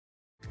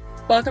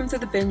Welcome to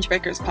the Binge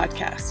Breakers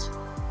podcast.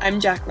 I'm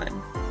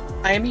Jacqueline.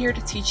 I am here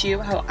to teach you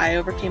how I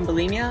overcame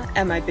bulimia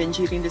and my binge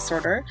eating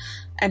disorder,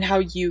 and how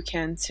you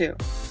can too.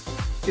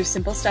 Through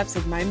simple steps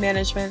of mind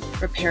management,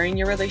 repairing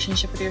your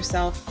relationship with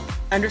yourself,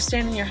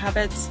 understanding your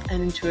habits,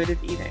 and intuitive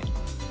eating.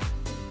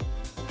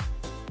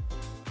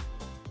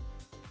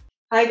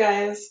 Hi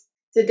guys.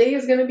 Today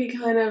is going to be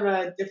kind of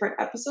a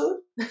different episode.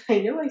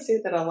 I know I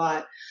say that a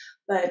lot,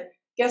 but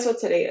guess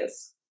what today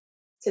is?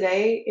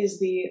 Today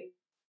is the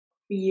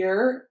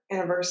year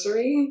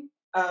anniversary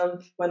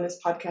of when this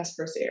podcast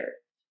first aired.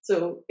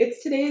 So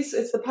it's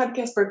the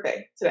podcast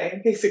birthday today,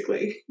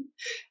 basically.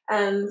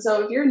 And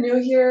so if you're new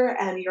here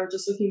and you're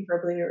just looking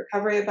for bulimia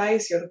recovery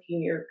advice,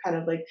 you're kind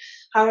of like,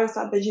 how do I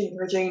stop binging and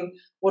purging?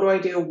 What do I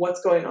do?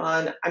 What's going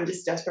on? I'm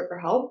just desperate for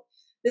help.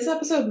 This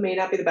episode may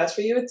not be the best for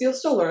you. You'll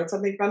still learn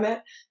something from it,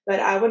 but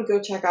I would go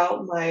check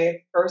out my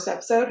first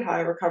episode, How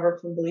I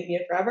Recovered from Bulimia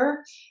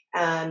Forever,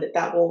 and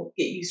that will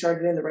get you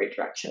started in the right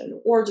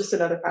direction, or just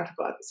another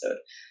practical episode.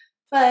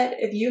 But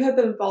if you have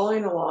been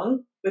following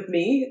along with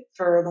me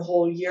for the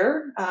whole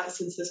year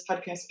since this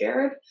podcast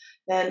aired,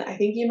 then I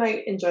think you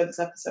might enjoy this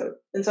episode.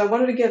 And so I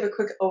wanted to give a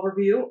quick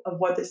overview of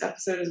what this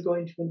episode is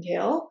going to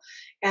entail,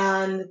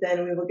 and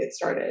then we will get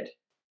started.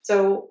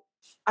 So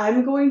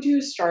I'm going to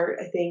start,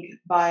 I think,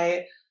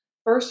 by,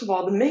 first of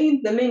all, the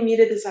main meat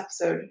of this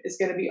episode is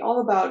going to be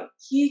all about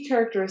key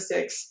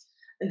characteristics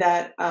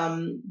that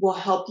will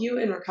help you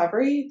in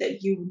recovery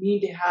that you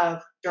need to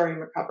have during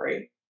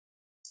recovery.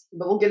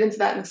 But we'll get into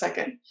that in a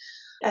second.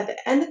 At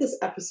the end of this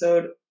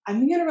episode,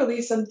 I'm going to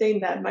release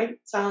something that might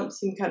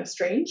seem kind of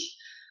strange,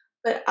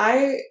 but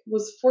I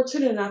was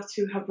fortunate enough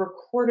to have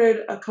recorded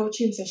a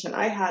coaching session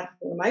I had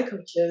with one of my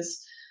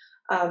coaches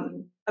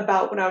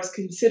about when I was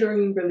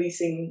considering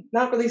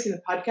not releasing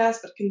the podcast,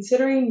 but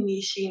considering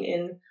niching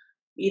in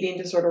eating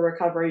disorder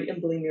recovery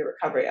and bulimia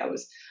recovery.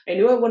 I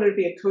knew I wanted to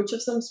be a coach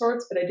of some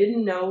sorts, but I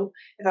didn't know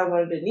if I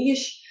wanted a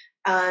niche.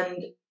 And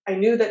I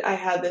knew that I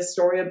had this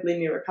story of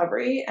bulimia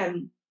recovery,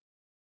 and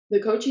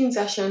the coaching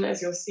session,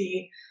 as you'll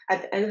see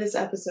at the end of this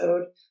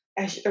episode,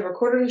 I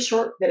recorded a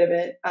short bit of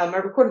it. I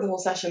recorded the whole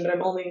session, but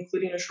I'm only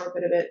including a short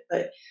bit of it.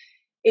 But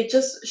it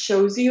just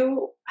shows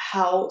you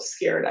how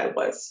scared I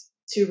was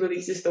to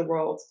release this to the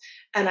world.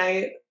 And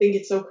I think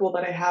it's so cool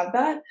that I have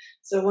that.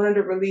 So I wanted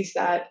to release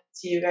that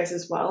to you guys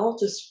as well,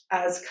 just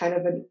as kind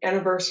of an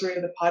anniversary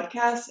of the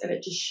podcast. And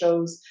it just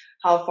shows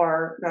how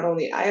far not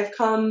only I have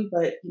come,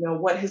 but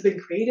what has been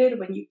created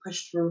when you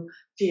push through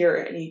fear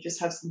and you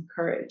just have some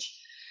courage.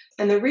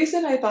 And the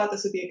reason I thought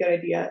this would be a good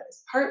idea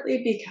is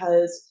partly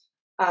because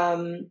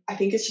I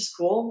think it's just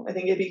cool. I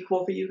think it'd be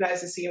cool for you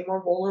guys to see a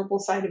more vulnerable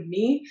side of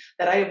me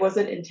that I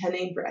wasn't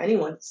intending for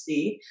anyone to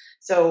see.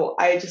 So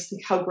I just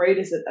think, how great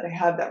is it that I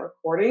have that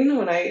recording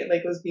when I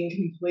was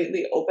being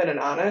completely open and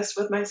honest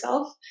with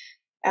myself,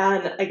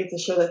 and I get to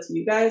show that to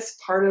you guys.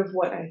 Part of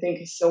what I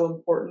think is so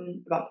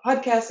important about the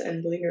podcast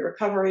and bulimia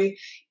recovery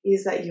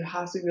is that you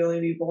have to really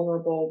be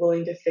vulnerable,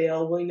 willing to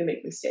fail, willing to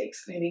make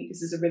mistakes. And I think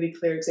this is a really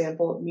clear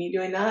example of me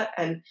doing that,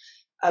 and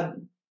a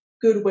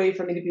good way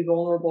for me to be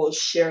vulnerable is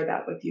share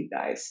that with you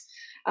guys.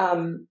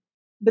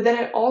 But then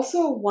I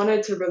also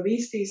wanted to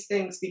release these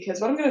things because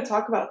what I'm going to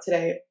talk about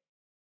today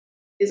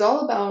is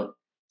all about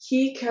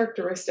key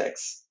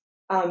characteristics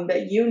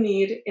that you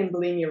need in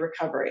bulimia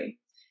recovery.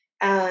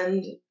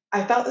 And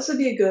I thought this would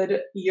be a good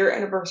year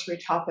anniversary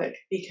topic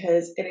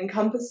because it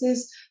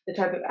encompasses the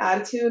type of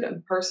attitude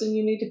and person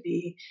you need to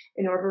be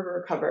in order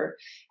to recover.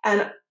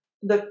 And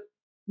the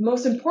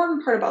most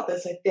important part about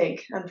this, I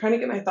think, I'm trying to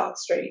get my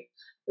thoughts straight.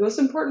 The most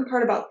important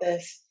part about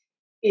this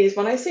is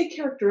when I say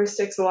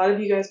characteristics, a lot of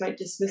you guys might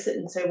dismiss it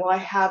and say, well, I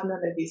have none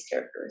of these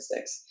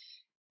characteristics.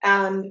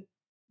 And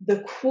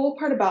the cool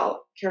part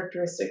about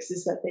characteristics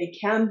is that they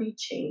can be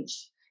changed.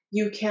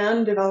 You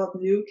can develop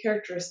new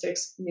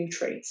characteristics, new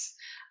traits.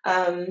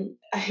 And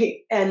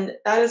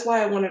that is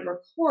why I wanted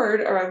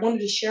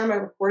to share my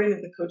recording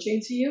of the coaching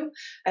to you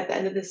at the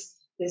end of this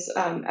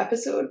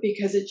episode,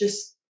 because if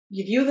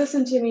you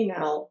listen to me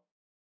now,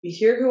 you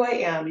hear who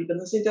I am, you've been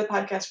listening to the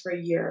podcast for a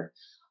year,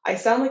 I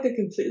sound like a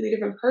completely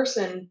different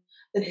person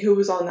than who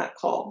was on that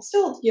call.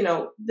 Still,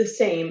 the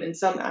same in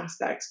some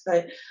aspects,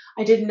 but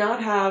I did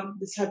not have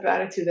this type of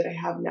attitude that I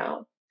have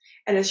now.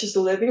 And it's just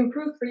a living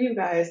proof for you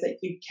guys that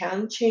you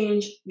can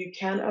change, you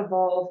can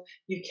evolve,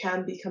 you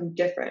can become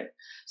different.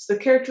 So the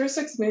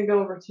characteristics I'm going to go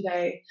over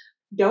today,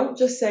 don't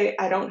just say,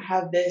 I don't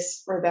have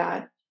this or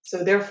that,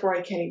 so therefore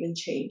I can't even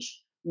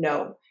change.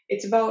 No,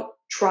 it's about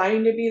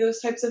trying to be those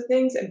types of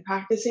things and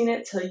practicing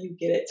it till you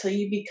get it, till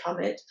you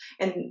become it.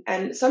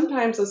 And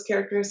sometimes those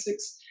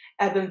characteristics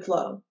ebb and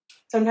flow.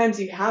 Sometimes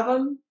you have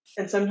them,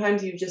 and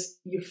sometimes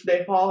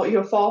you'll fall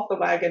off the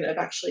wagon of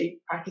actually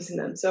practicing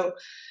them. So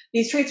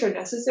these traits are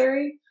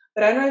necessary,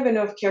 but I don't even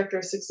know if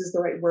characteristics is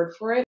the right word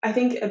for it. I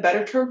think a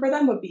better term for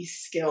them would be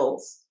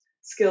skills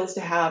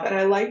to have. And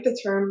I like the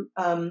term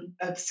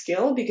of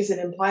skill because it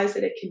implies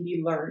that it can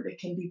be learned, it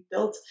can be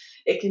built,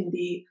 it can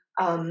be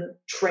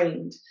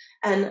trained.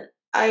 And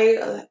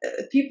I'm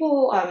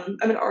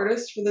an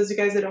artist. For those of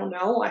you guys that don't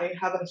know, I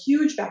have a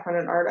huge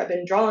background in art. I've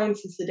been drawing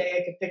since the day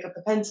I could pick up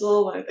a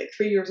pencil. When I was like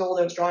 3 years old,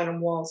 I was drawing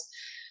on walls,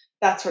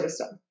 that sort of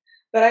stuff.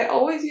 But I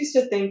always used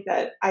to think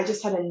that I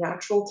just had a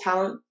natural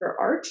talent for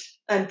art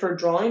and for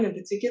drawing in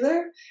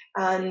particular,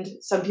 and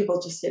some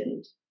people just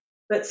didn't.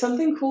 But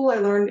something cool I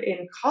learned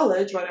in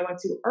college when I went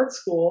to art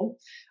school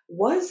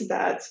was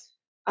that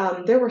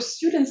there were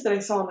students that I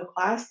saw in the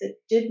class that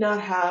did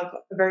not have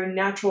a very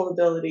natural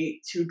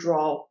ability to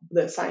draw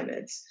the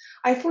assignments.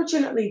 I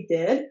fortunately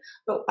did,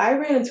 but I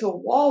ran into a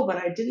wall when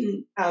I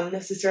didn't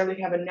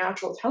necessarily have a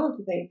natural talent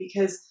for things,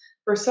 because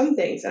for some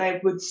things, and I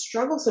would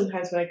struggle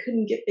sometimes when I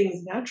couldn't get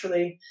things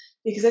naturally,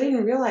 because I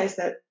didn't realize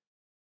that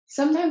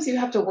sometimes you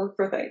have to work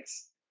for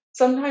things.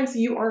 Sometimes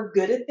you are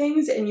good at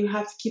things and you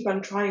have to keep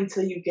on trying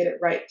until you get it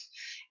right.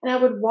 And I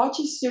would watch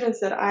the students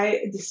that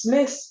I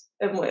dismissed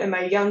in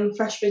my young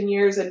freshman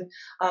years and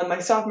my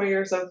sophomore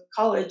years of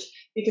college,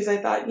 because I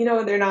thought,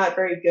 they're not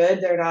very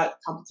good. They're not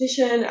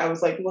competition. I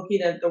was like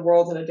looking at the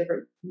world in a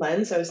different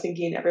lens. I was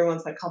thinking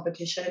everyone's like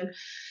competition.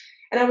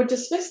 And I would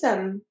dismiss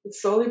them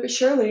slowly but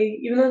surely,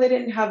 even though they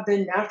didn't have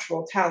the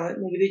natural talent.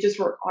 Maybe they just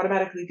were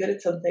automatically good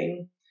at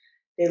something.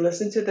 They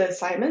listened to the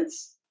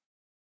assignments,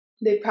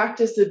 they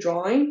practiced the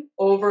drawing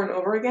over and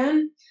over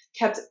again,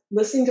 kept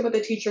listening to what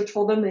the teacher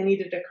told them they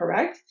needed to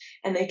correct,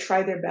 and they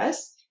tried their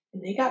best,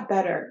 and they got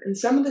better. And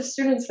some of the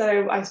students that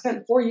I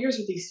spent 4 years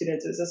with these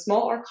students. It was a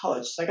small art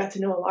college, so I got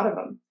to know a lot of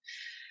them.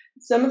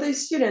 Some of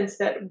these students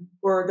that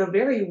were the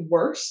very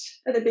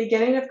worst at the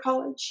beginning of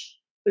college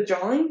with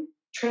drawing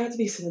turned out to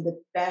be some of the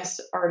best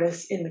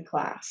artists in the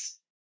class.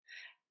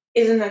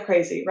 Isn't that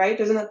crazy, right?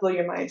 Doesn't that blow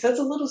your mind? So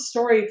that's a little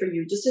story for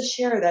you, just to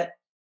share that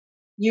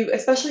you,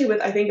 especially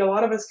with, I think a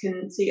lot of us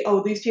can see,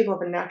 oh, these people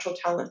have a natural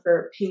talent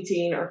for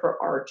painting or for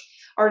art.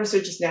 Artists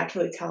are just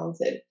naturally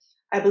talented.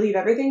 I believe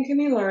everything can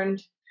be learned,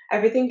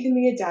 everything can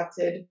be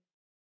adapted.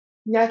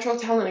 Natural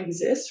talent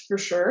exists for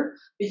sure,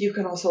 but you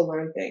can also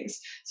learn things.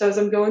 So as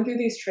I'm going through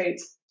these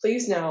traits,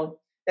 please know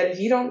that if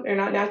you're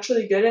not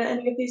naturally good at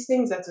any of these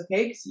things, that's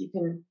okay,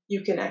 because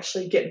you can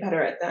actually get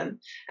better at them.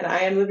 And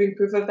I am living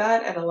proof of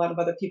that, and a lot of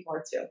other people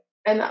are too.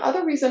 And the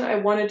other reason I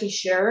wanted to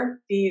share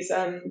these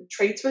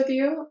traits with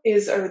you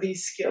or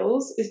these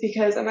skills is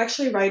because I'm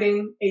actually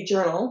writing a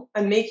journal.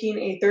 I'm making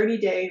a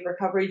 30-day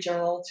recovery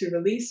journal to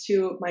release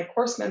to my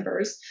course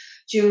members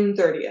June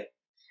 30th.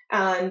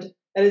 And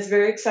that is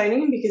very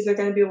exciting because they're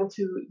going to be able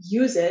to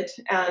use it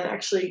and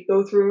actually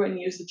go through and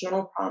use the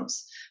journal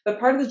prompts. But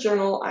part of the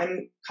journal,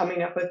 I'm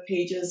coming up with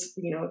pages,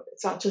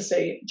 it's not just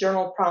a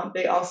journal prompt.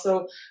 They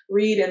also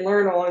read and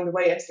learn along the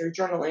way as they're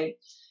journaling.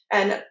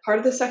 And part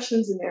of the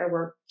sections in there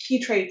were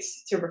key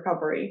traits to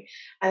recovery.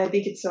 And I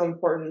think it's so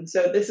important.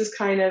 So this is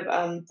kind of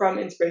from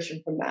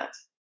inspiration from that.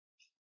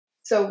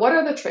 So what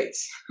are the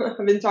traits?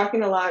 I've been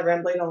talking a lot,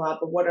 rambling a lot,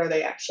 but what are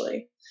they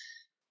actually?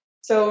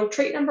 So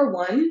trait number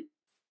 1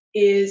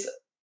 is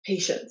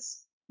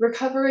patience.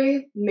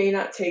 Recovery may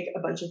not take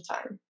a bunch of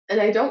time. And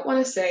I don't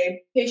want to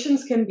say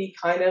patience can be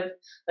kind of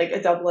like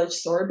a double-edged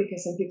sword,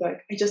 because some people are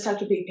like, I just have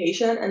to be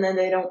patient, and then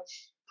they don't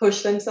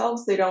push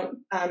themselves. They don't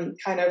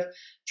kind of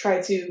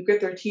try to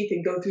grit their teeth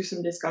and go through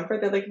some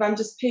discomfort. They're like, if I'm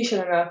just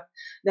patient enough,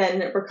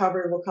 then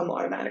recovery will come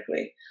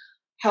automatically.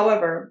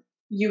 However,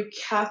 you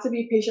have to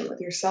be patient with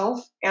yourself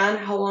and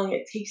how long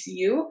it takes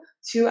you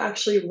to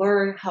actually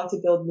learn how to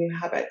build new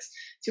habits,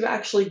 to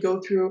actually go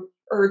through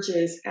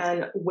urges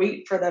and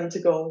wait for them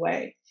to go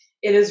away.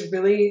 It is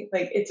really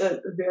it's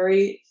a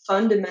very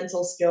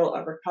fundamental skill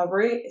of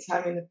recovery. It's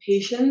having the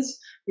patience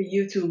for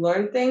you to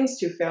learn things,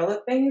 to fail at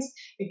things,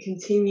 and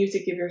continue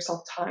to give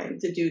yourself time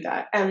to do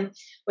that. And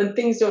when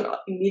things don't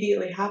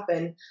immediately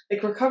happen,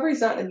 recovery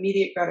is not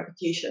immediate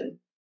gratification.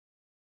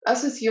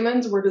 Us as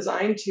humans, we're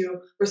designed to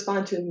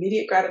respond to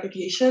immediate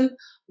gratification.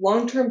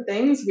 Long-term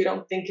things we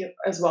don't think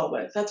as well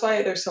with. That's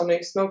why there's so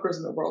many smokers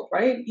in the world,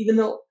 right? Even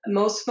though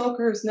most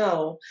smokers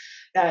know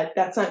that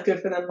that's not good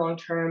for them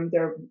long-term,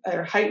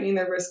 they're heightening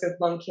their risk of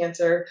lung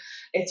cancer.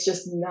 It's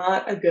just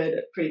not a good,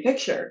 pretty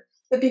picture.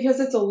 But because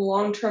it's a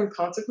long-term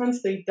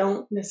consequence, they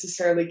don't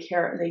necessarily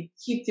care, and they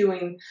keep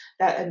getting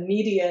that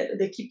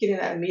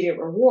immediate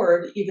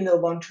reward, even though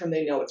long-term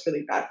they know it's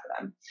really bad for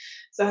them.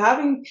 So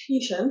having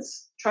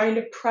patience, trying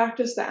to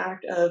practice the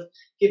act of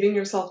giving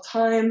yourself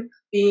time,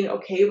 being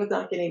okay with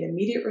not getting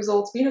immediate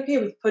results, being okay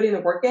with putting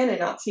the work in and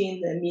not seeing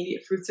the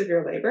immediate fruits of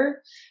your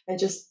labor, and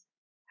just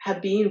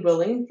being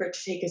willing for it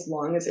to take as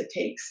long as it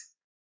takes.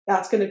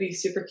 That's going to be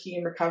super key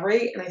in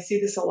recovery. And I see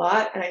this a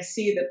lot. And I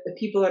see that the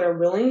people that are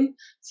willing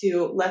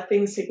to let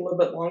things take a little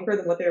bit longer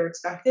than what they were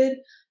expected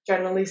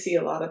generally see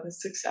a lot of the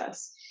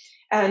success.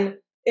 And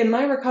in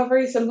my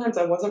recovery, sometimes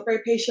I wasn't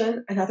very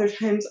patient and other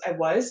times I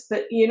was.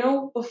 But,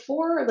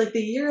 before the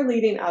year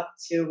leading up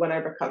to when I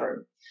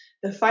recovered,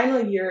 the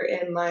final year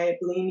in my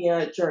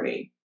bulimia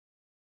journey,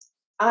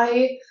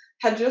 I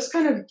had just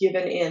kind of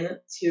given in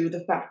to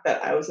the fact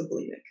that I was a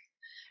bulimic.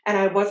 And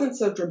I wasn't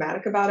so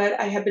dramatic about it.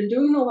 I had been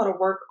doing a lot of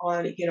work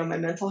on, my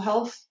mental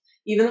health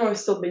even though I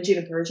was still binging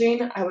and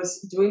purging, I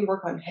was doing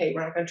work on, hey,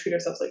 we're not going to treat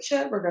ourselves like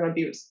shit. We're going to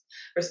be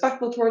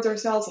respectful towards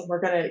ourselves, and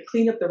we're going to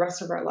clean up the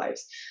rest of our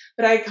lives.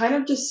 But I kind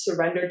of just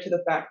surrendered to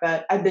the fact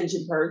that I binge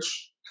and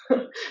purge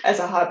as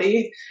a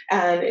hobby,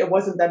 and it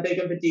wasn't that big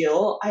of a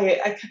deal.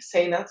 I kept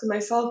saying that to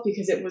myself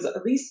because it was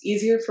at least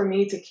easier for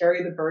me to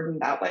carry the burden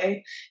that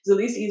way. It's at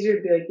least easier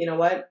to be like, you know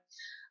what?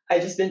 I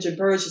just binge and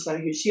purge. It's not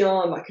a huge deal.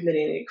 I'm not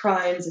committing any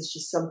crimes. It's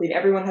just something,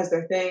 everyone has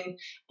their thing.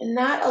 And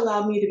that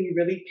allowed me to be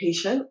really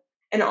patient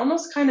and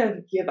almost kind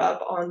of give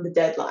up on the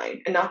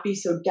deadline and not be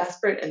so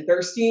desperate and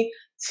thirsty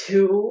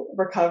to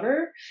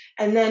recover.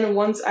 And then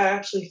once I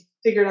actually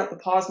figured out the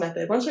pause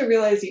method, once I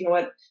realized, you know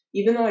what,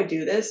 even though I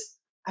do this,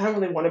 I don't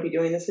really want to be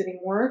doing this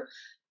anymore.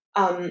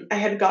 I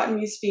had gotten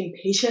used to being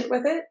patient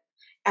with it.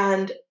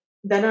 And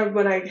then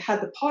when I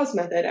had the pause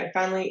method, I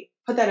finally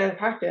put that into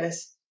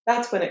practice.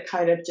 That's when it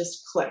kind of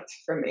just clicked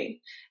for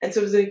me. And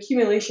so it was an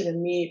accumulation of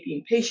me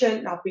being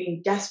patient, not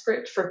being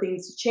desperate for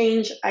things to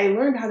change. I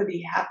learned how to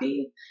be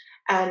happy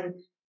and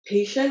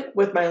patient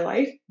with my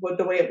life, with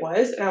the way it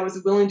was. And I was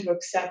willing to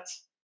accept,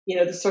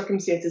 the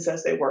circumstances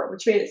as they were,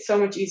 which made it so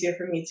much easier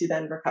for me to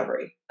then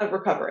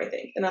recover, I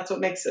think. And that's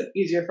what makes it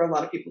easier for a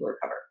lot of people to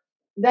recover.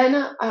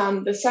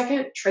 Then the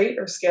second trait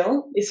or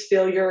skill is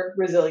failure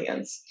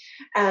resilience.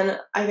 And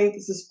I think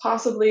this is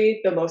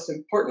possibly the most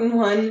important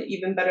one,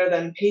 even better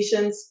than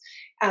patience.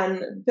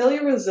 And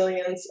failure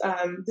resilience,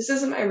 this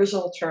isn't my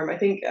original term. I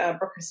think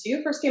Brooke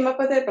Castillo first came up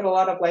with it, but a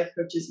lot of life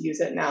coaches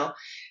use it now.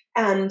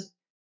 And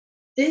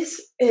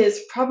this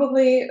is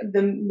probably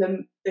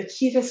the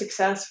key to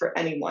success for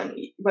anyone,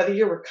 whether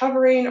you're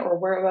recovering or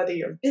whether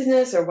you're in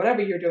business or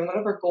whatever you're doing,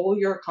 whatever goal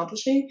you're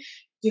accomplishing.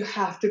 You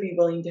have to be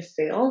willing to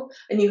fail,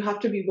 and you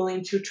have to be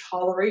willing to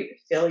tolerate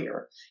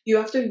failure. You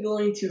have to be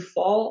willing to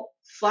fall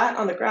flat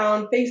on the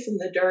ground, face in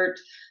the dirt,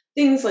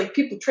 things like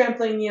people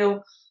trampling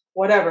you,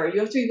 whatever. You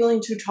have to be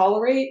willing to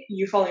tolerate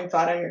you falling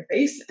flat on your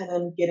face and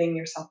then getting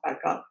yourself back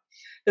up.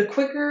 The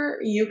quicker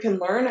you can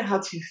learn how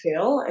to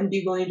fail and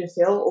be willing to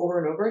fail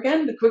over and over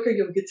again, the quicker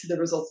you'll get to the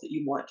results that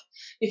you want.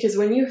 Because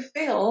when you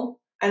fail,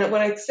 and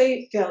when I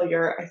say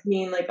failure, I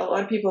mean like a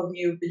lot of people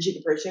view binging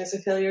and purging as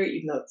a failure,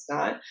 even though it's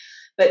not.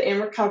 But in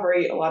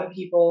recovery, a lot of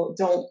people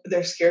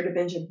they're scared to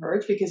binge and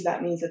purge because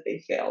that means that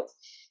they failed.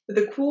 But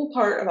the cool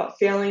part about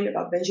failing,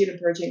 about binging and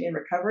purging in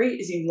recovery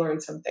is you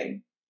learn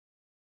something.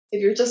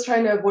 If you're just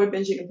trying to avoid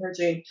binging and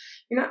purging,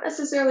 you're not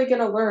necessarily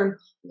going to learn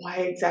why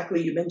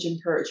exactly you binge and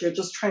purge. You're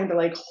just trying to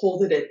like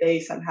hold it at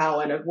bay somehow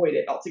and avoid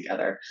it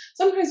altogether.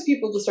 Sometimes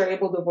people just are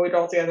able to avoid it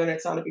altogether and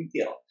it's not a big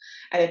deal.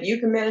 And if you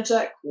can manage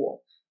that,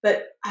 cool.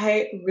 But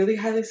I really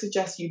highly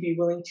suggest you be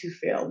willing to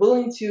fail,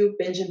 willing to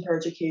binge and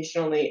purge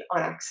occasionally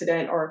on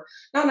accident, or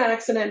not on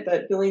accident,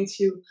 but willing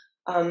to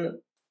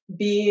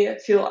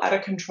feel out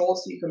of control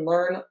so you can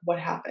learn what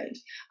happened.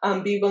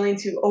 Be willing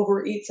to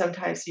overeat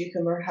sometimes so you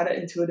can learn how to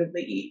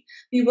intuitively eat.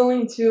 Be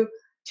willing to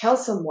tell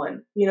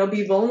someone,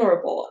 be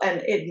vulnerable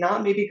and it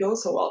not maybe go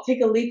so well.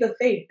 Take a leap of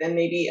faith and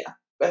maybe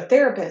a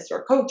therapist or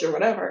a coach or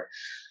whatever.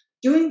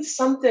 Doing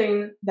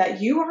something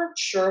that you aren't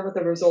sure what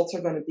the results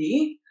are going to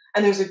be,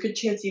 and there's a good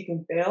chance you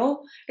can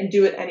fail, and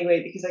do it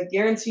anyway, because I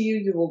guarantee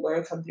you will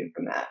learn something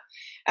from that.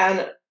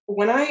 And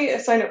when I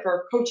signed up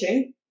for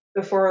coaching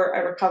before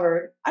I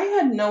recovered, I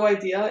had no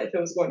idea if it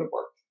was going to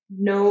work.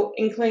 No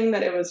inkling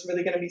that it was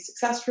really going to be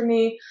success for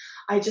me.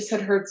 I just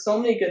had heard so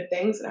many good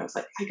things, and I was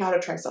like, I got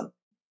to try something.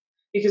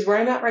 Because where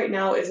I'm at right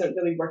now isn't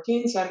really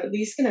working, so I'm at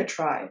least going to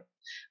try.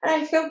 And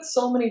I failed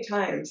so many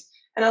times.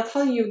 And I'll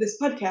tell you, this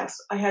podcast,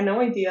 I had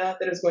no idea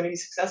that it was going to be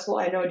successful.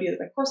 I had no idea that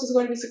my course was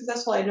going to be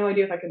successful. I had no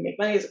idea if I could make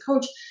money as a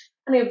coach,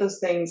 any of those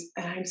things.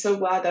 And I'm so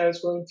glad that I was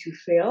willing to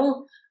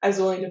fail. I was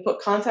willing to put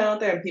content out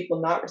there and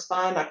people not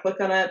respond, not click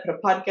on it, put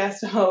a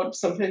podcast out.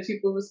 Sometimes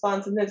people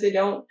respond, sometimes they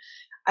don't.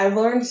 I've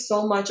learned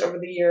so much over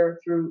the year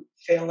through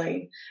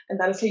failing.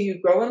 And that is how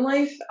you grow in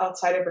life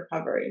outside of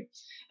recovery.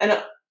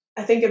 And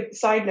I think a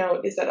side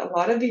note is that a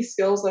lot of these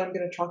skills that I'm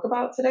going to talk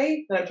about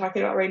today, that I'm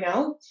talking about right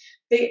now,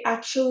 they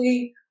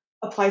actually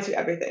apply to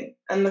everything.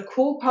 And the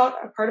cool part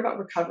about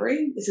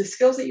recovery is the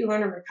skills that you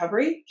learn in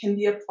recovery can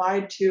be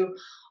applied to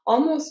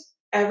almost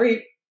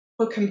every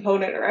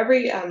component or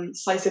every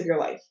slice of your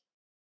life.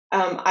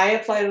 I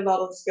applied a lot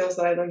of the skills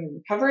that I learned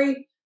in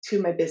recovery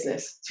to my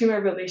business, to my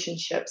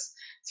relationships,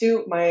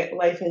 to my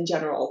life in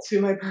general,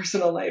 to my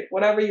personal life,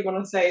 whatever you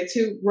want to say,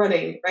 to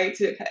running, right,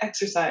 to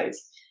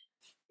exercise.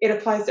 It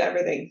applies to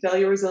everything.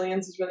 Failure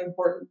resilience is really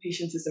important.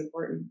 Patience is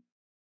important.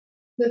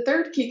 The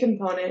third key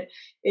component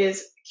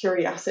is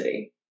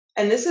curiosity.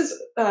 And this is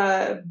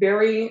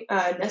very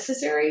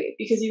necessary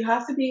because you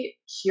have to be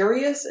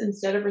curious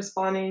instead of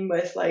responding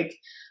with like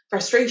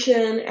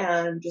frustration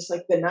and just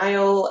like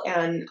denial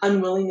and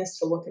unwillingness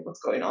to look at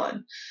what's going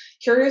on.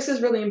 Curious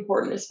is really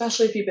important,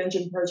 especially if you binge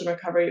and purge in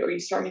recovery, or you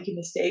start making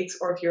mistakes,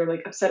 or if you're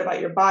like upset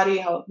about your body,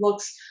 how it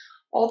looks,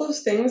 all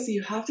those things.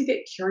 You have to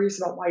get curious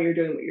about why you're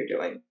doing what you're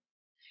doing.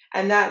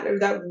 And that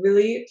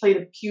really played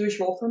a huge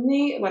role for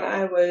me when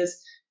I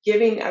was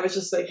I was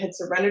just like had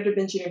surrendered to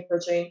binging and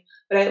purging,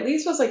 but I at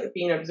least was like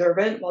being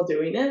observant while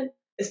doing it.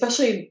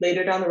 especially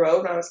later down the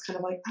road when I was kind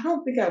of like, I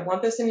don't think I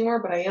want this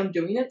anymore, but I am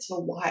doing it. So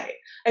why?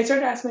 I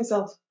started to ask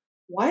myself,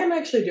 why am I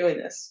actually doing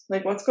this?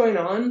 Like, what's going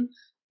on?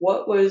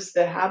 What was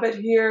the habit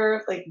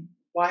here? Like,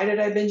 why did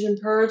I binge and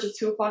purge at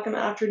 2 o'clock in the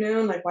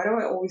afternoon? Like, why do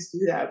I always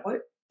do that? What?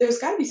 There's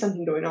got to be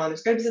something going on.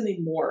 There's got to be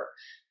something more.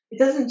 It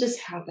doesn't just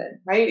happen,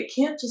 right? It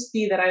can't just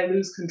be that I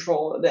lose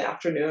control in the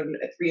afternoon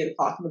at 3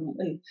 o'clock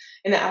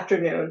in the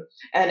afternoon,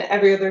 and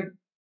every other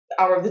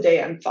hour of the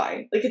day I'm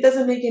fine. Like, it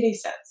doesn't make any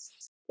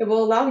sense. It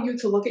will allow you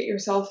to look at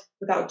yourself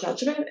without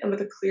judgment and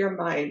with a clear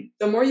mind.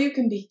 The more you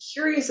can be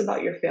curious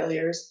about your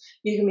failures,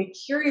 you can be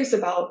curious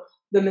about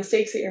the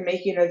mistakes that you're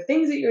making or the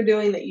things that you're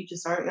doing that you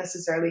just aren't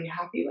necessarily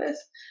happy with,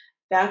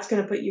 that's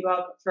going to put you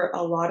up for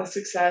a lot of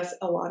success,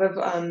 a lot of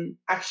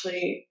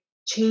actually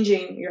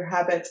changing your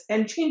habits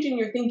and changing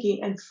your thinking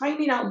and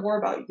finding out more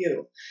about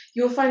you.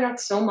 You'll find out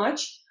so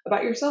much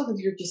about yourself if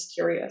you're just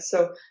curious.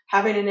 So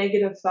having a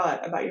negative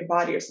thought about your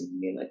body or something,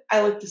 being like,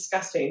 I look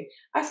disgusting,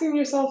 asking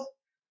yourself,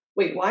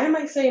 wait, why am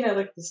I saying I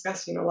look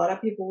disgusting? A lot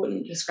of people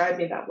wouldn't describe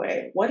me that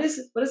way. What does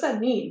that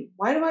mean?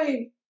 Why do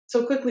I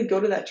so quickly go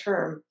to that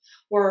term?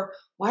 Or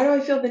why do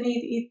I feel the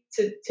need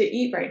to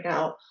eat right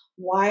now?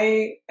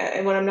 Why,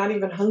 and when I'm not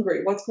even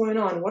hungry, what's going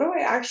on? What do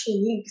I actually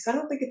need? Because I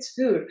don't think it's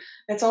food.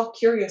 That's all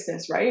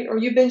curiousness, right? Or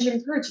you binge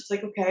and purge. It's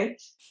like, okay,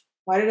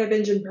 why did I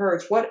binge and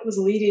purge? What was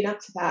leading up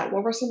to that?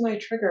 What were some of my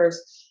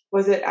triggers?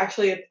 Was it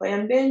actually a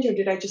planned binge, or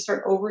did I just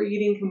start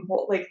overeating,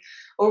 like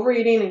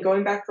overeating and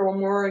going back for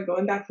one more and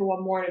going back for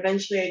one more, and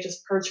eventually I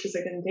just purged because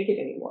I couldn't take it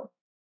anymore?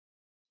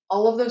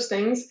 All of those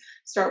things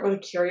start with a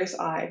curious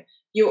eye.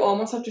 You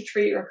almost have to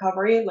treat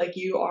recovery like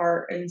you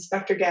are an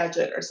Inspector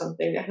Gadget or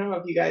something. I don't know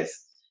if you guys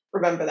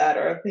remember that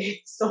or if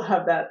they still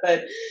have that,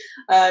 but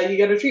you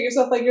got to treat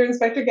yourself like you're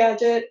Inspector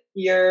Gadget.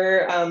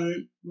 Your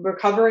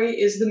recovery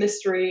is the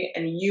mystery,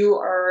 and you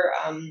are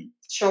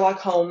Sherlock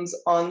Holmes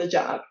on the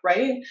job,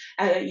 right?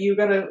 And you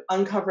got to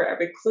uncover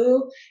every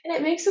clue, and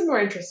it makes it more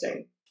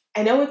interesting.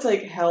 I know it's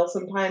like hell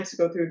sometimes to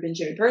go through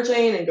binging and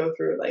purging and go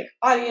through like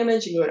body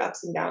image and go to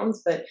ups and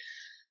downs, but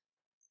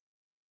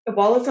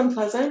while it's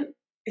unpleasant,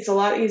 it's a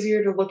lot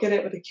easier to look at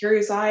it with a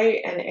curious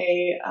eye and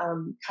a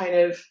kind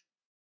of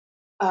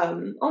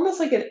almost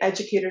like an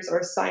educator's or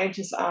a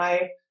scientist's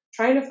eye,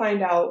 trying to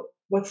find out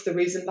what's the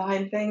reason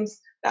behind things.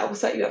 That will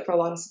set you up for a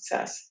lot of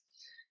success.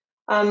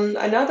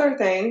 Another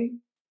thing,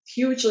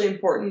 hugely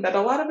important, that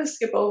a lot of us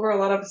skip over, a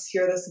lot of us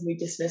hear this and we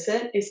dismiss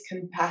it, is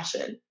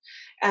compassion.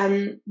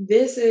 And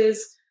this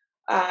is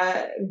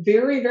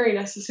very, very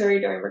necessary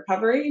during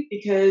recovery,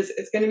 because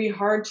it's going to be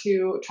hard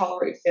to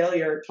tolerate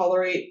failure,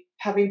 tolerate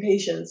having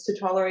patience, to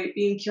tolerate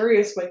being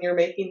curious when you're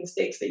making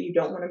mistakes that you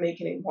don't want to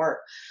make anymore.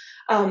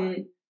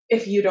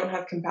 If you don't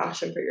have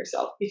compassion for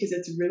yourself, because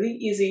it's really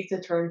easy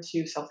to turn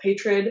to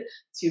self-hatred,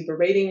 to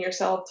berating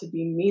yourself, to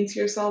being mean to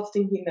yourself,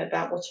 thinking that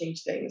that will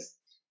change things.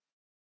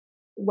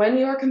 When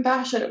you are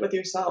compassionate with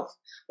yourself,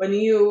 when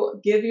you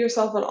give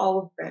yourself an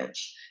olive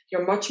branch,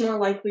 you're much more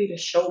likely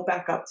to show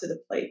back up to the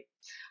plate.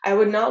 I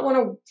would not want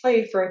to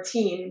play for a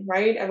team,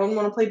 right? I wouldn't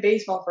want to play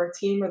baseball for a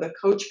team where the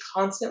coach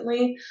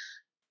constantly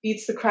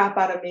beats the crap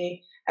out of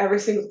me every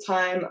single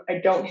time I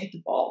don't hit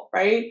the ball,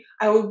 right?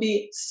 I would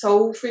be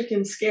so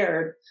freaking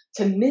scared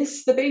to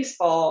miss the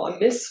baseball and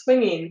miss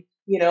swinging,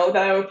 that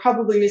I would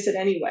probably miss it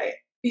anyway.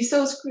 Be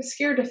so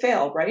scared to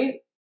fail, right?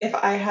 If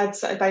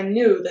I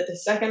knew that the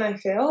second I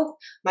failed,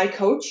 my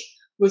coach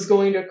was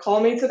going to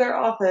call me to their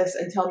office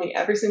and tell me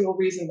every single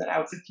reason that I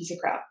was a piece of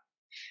crap.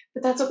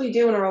 But that's what we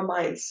do in our own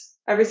minds.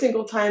 Every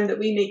single time that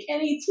we make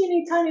any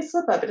teeny tiny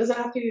slip up, it doesn't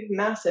have to be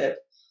massive.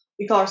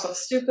 We call ourselves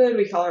stupid,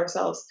 we call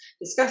ourselves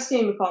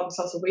disgusting, we call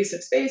ourselves a waste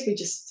of space, we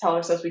just tell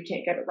ourselves we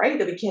can't get it right,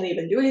 that we can't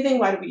even do anything,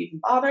 why do we even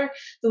bother?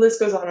 The list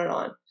goes on and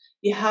on.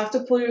 You have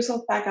to pull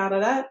yourself back out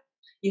of that.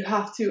 You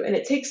have to, and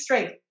it takes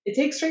strength. It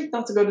takes strength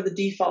not to go to the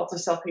default of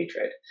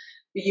self-hatred.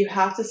 But you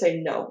have to say,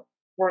 no,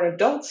 we're an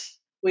adult,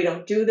 we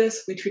don't do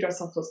this, we treat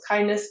ourselves with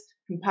kindness,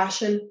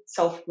 compassion,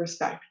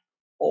 self-respect,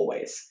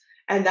 always.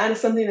 And that is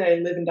something that I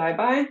live and die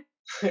by,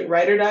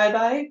 ride or die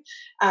by,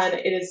 and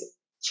it has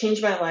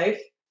changed my life.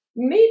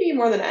 Maybe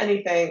more than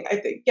anything, I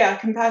think,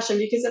 compassion,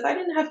 because if I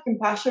didn't have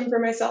compassion for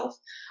myself,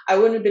 I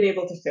wouldn't have been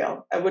able to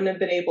fail. I wouldn't have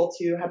been able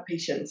to have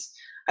patience.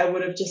 I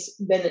would have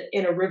just been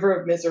in a river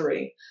of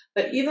misery.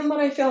 But even when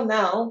I fail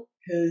now,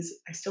 because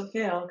I still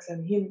fail because I'm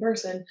a human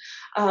person,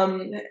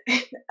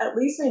 at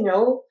least I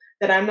know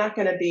that I'm not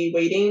going to be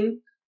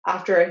waiting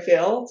after I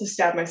fail to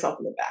stab myself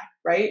in the back,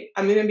 right?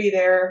 I'm going to be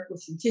there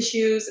with some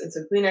tissues and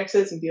some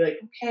Kleenexes and be like,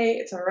 okay,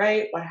 it's all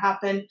right. What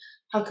happened?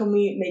 How can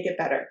we make it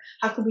better?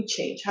 How can we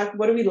change?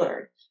 What do we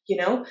learn?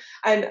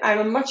 I'm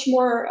a much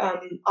more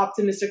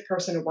optimistic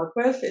person to work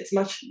with. It's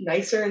much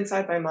nicer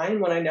inside my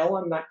mind when I know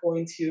I'm not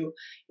going to,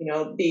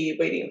 be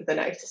waiting with a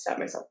knife to stab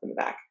myself in the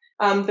back.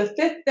 The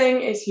fifth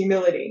thing is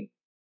humility.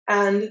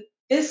 And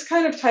this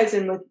kind of ties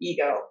in with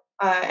ego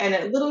and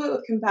a little bit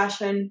with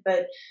compassion,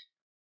 but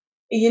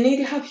you need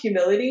to have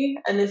humility,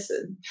 and this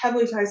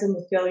heavily ties in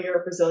with failure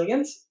of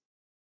resilience.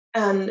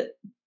 And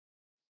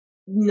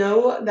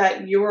know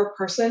that you're a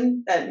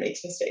person that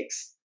makes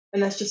mistakes,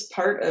 and that's just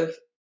part of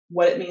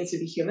what it means to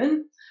be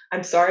human.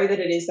 I'm sorry that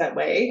it is that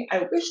way. I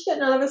wish that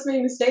none of us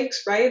made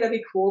mistakes, right? That'd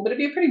be cool, but it'd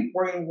be a pretty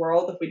boring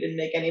world if we didn't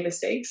make any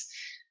mistakes.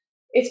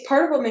 It's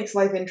part of what makes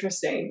life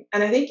interesting.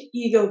 And I think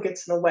ego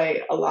gets in the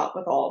way a lot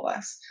with all of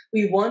us.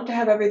 We want to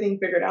have everything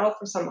figured out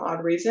for some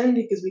odd reason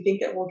because we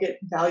think that we'll get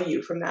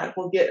value from that.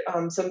 We'll get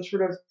some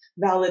sort of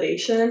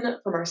validation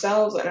from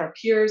ourselves and our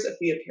peers if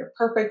we appear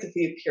perfect, if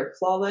we appear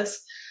flawless.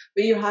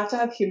 But you have to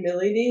have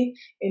humility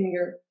in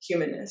your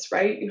humanness,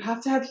 right? You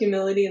have to have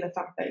humility in the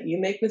fact that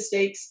you make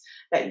mistakes,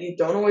 that you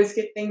don't always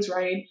get things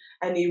right,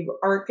 and you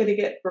aren't going to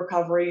get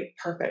recovery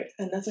perfect.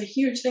 And that's a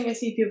huge thing I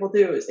see people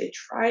do is they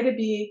try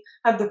to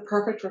have the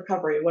perfect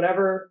recovery,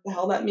 whatever the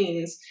hell that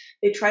means.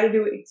 They try to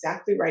do it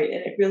exactly right, and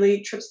it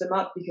really trips them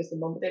up because the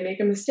moment they make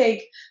a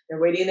mistake,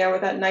 they're waiting there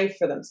with that knife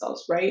for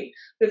themselves, right?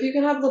 But if you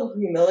can have a little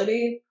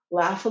humility,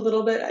 laugh a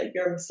little bit at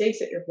your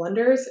mistakes, at your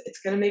blunders,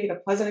 it's going to make it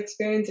a pleasant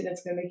experience and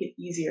it's going to make it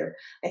easier.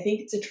 I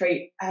think it's a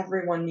trait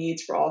everyone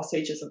needs for all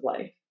stages of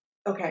life.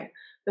 Okay,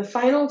 the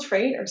final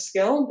trait or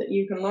skill that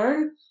you can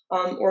learn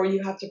or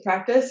you have to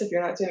practice if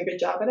you're not doing a good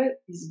job at it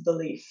is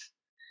belief.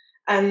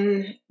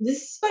 And this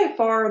is by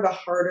far the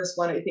hardest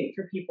one, I think,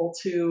 for people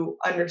to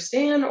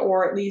understand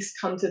or at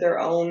least come to their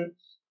own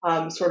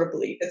sort of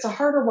belief. It's a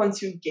harder one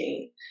to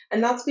gain.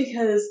 And that's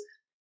because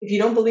if you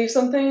don't believe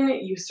something,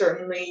 you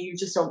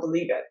just don't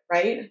believe it,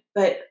 right?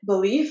 But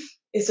belief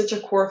is such a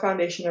core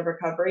foundation of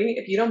recovery.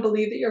 If you don't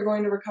believe that you're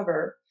going to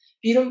recover,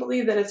 if you don't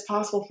believe that it's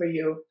possible for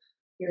you,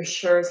 you're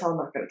sure as hell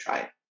not going to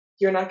try.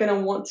 You're not going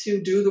to want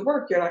to do the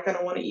work. You're not going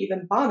to want to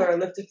even bother and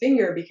lift a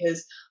finger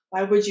because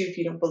why would you if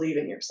you don't believe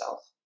in yourself?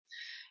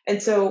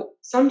 And so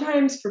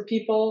sometimes for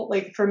people,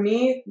 like for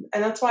me,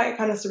 and that's why I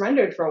kind of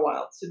surrendered for a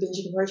while to binge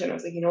and purge. And I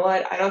was like, you know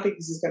what? I don't think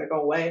this is going to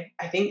go away.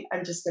 I think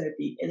I'm just going to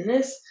be in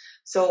this.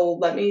 So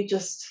let me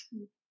just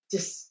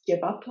give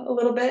up a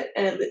little bit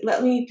and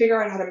let me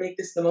figure out how to make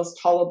this the most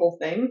tolerable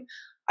thing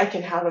I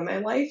can have in my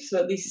life. So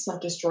at least it's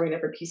not destroying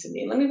every piece of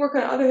me. And let me work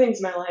on other things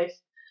in my life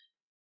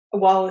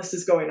while this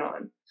is going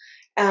on.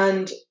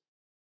 And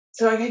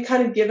so I had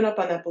kind of given up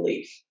on that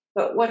belief.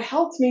 But what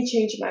helped me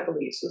change my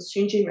beliefs was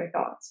changing my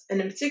thoughts.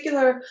 And in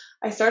particular,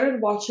 I started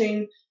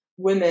watching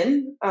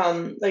women,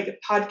 like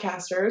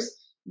podcasters,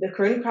 the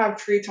Corinne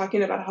Crabtree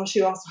talking about how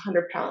she lost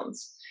 100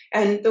 pounds.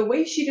 And the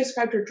way she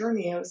described her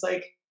journey, I was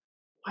like,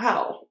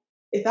 wow,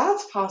 if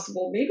that's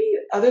possible, maybe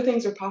other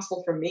things are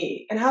possible for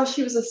me. And how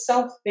she was a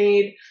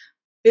self-made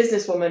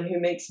businesswoman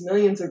who makes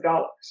millions of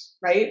dollars,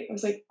 right? I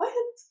was like, what?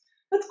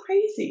 That's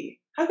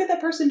crazy. How could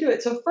that person do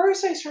it? So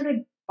first I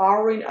started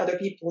borrowing other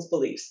people's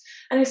beliefs.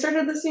 And I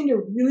started listening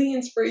to really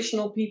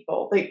inspirational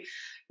people. Like,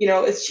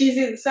 as cheesy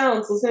as it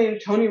sounds, listening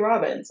to Tony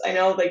Robbins. I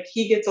know like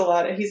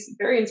he's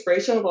very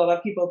inspirational, but a lot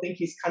of people think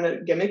he's kind of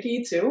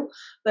gimmicky too.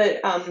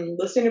 But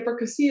listening to Brooke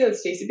Castillo,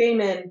 Stacey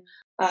Damen,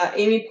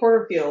 Amy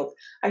Porterfield,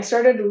 I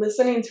started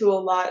listening to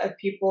a lot of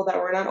people that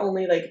were not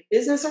only like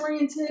business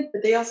oriented,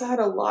 but they also had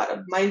a lot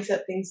of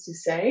mindset things to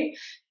say.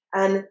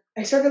 And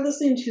I started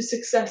listening to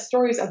success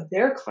stories of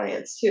their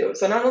clients too.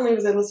 So not only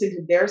was I listening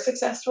to their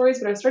success stories,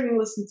 but I started to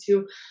listen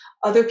to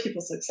other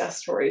people's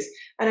success stories.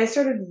 And I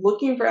started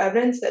looking for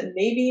evidence that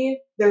maybe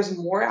there's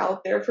more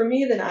out there for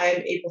me than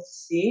I'm able to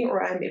see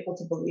or I'm able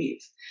to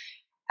believe.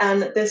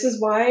 And this is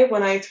why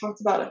when I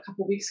talked about a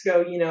couple weeks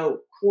ago,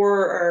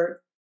 core or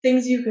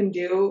things you can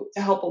do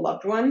to help a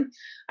loved one,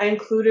 I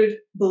included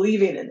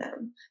believing in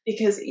them.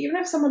 Because even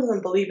if someone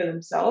doesn't believe in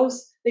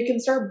themselves, they can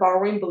start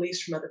borrowing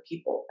beliefs from other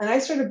people. And I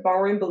started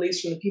borrowing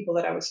beliefs from the people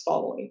that I was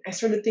following. I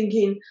started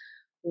thinking,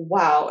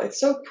 wow, it's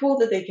so cool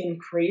that they can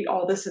create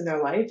all this in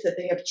their life, that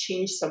they have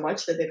changed so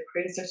much, that they've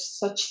created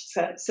such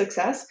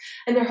success,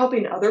 and they're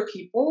helping other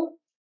people.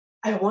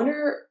 I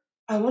wonder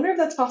if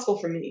that's possible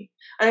for me.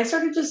 And I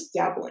started just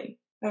dabbling.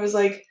 I was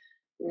like,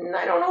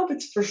 I don't know if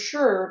it's for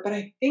sure, but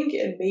I think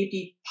it may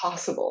be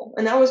possible.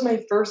 And that was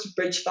my first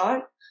bridge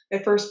thought, my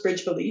first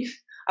bridge belief.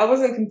 I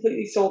wasn't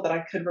completely sold that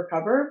I could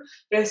recover,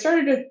 but I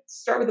started to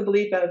start with the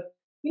belief of,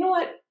 you know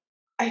what?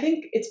 I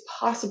think it's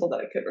possible that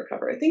I could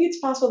recover. I think it's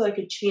possible that I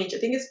could change. I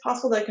think it's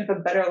possible that I could have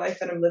a better life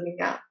than I'm living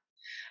now.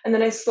 And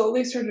then I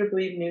slowly started to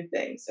believe new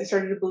things. I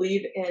started to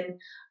believe in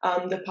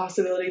the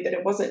possibility that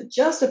it wasn't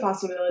just a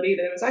possibility,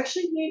 that it was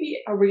actually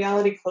maybe a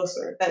reality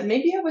closer, that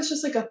maybe I was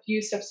just like a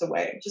few steps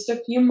away, just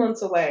a few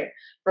months away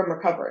from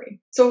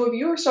recovery. So if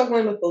you are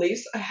struggling with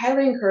beliefs, I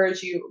highly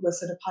encourage you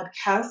listen to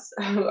podcasts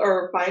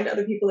or find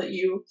other people that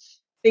you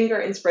think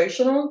are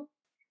inspirational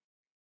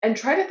and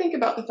try to think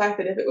about the fact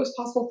that if it was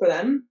possible for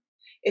them,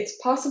 it's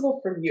possible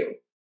for you.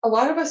 A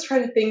lot of us try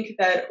to think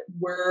that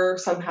we're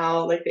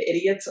somehow like the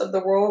idiots of the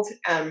world,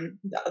 and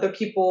the other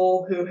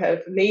people who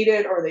have made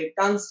it or they've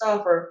done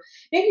stuff, or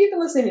maybe you've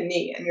been listening to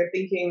me and you're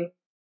thinking,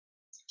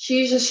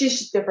 she's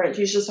just different.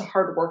 She's just a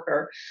hard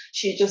worker.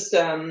 She just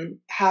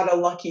had a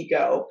lucky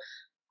go.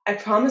 I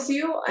promise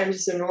you, I'm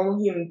just a normal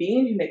human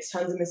being who makes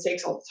tons of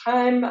mistakes all the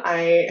time.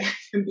 I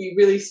can be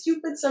really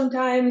stupid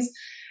sometimes.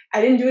 I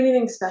didn't do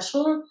anything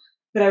special,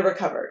 but I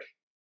recovered.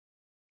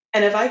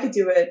 And if I could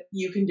do it,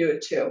 you can do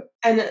it too.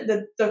 And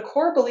the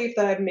core belief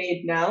that I've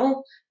made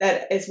now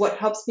that is what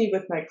helps me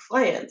with my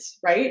clients,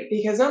 right?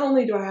 Because not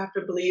only do I have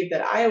to believe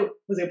that I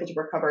was able to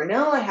recover,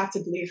 now I have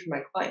to believe for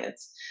my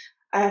clients.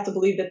 I have to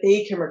believe that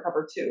they can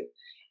recover too.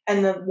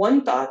 And the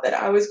one thought that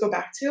I always go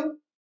back to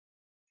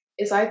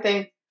is I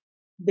think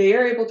they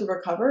are able to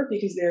recover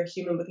because they're a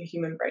human with a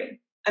human brain.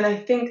 And I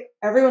think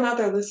everyone out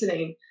there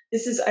listening,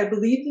 I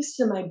believe this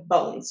to my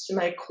bones, to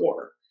my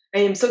core. I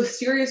am so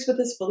serious with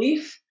this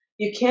belief.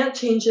 You can't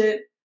change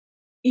it.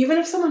 Even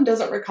if someone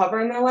doesn't recover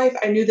in their life,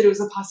 I knew that it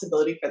was a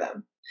possibility for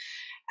them.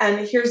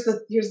 And here's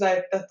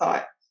the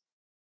thought.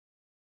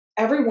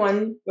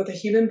 Everyone with a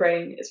human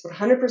brain is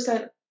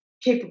 100%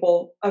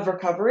 capable of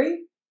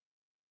recovery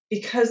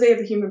because they have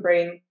a human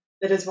brain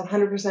that is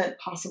 100%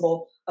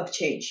 possible of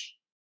change.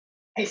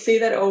 I say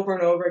that over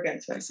and over again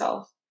to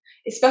myself,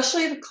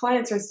 especially if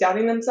clients are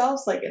doubting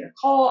themselves, like in a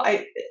call.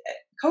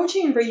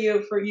 Coaching for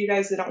you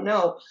guys that don't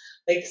know,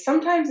 like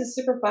sometimes it's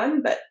super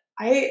fun, but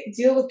I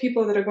deal with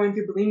people that are going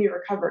through bulimia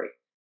recovery,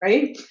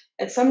 right?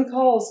 And some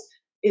calls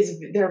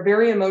they're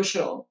very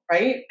emotional,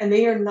 right? And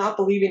they are not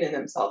believing in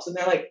themselves. And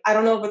they're like, I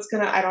don't know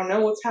I don't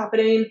know what's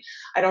happening.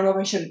 I don't know if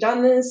I should have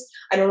done this.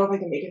 I don't know if I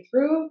can make it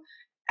through.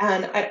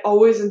 And I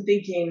always am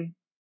thinking,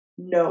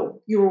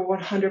 no, you are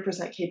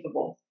 100%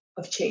 capable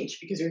of change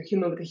because you're a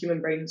human with a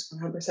human brain who's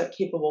 100%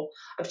 capable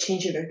of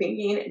changing their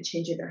thinking and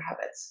changing their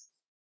habits.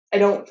 I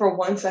don't for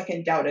 1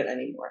 second doubt it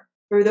anymore.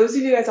 For those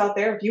of you guys out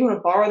there, if you want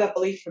to borrow that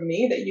belief from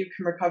me that you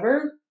can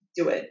recover,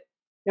 do it.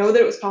 Know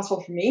that it was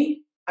possible for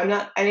me. I'm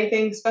not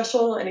anything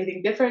special,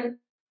 anything different.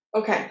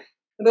 Okay.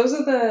 Those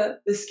are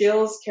the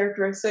skills,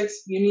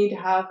 characteristics you need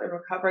to have in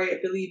recovery. I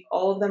believe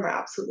all of them are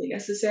absolutely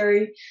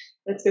necessary.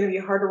 It's going to be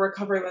a harder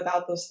recovery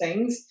without those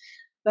things.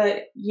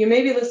 But you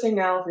may be listening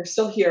now, if you're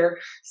still here,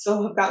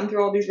 still have gotten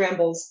through all these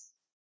rambles,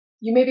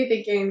 you may be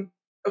thinking,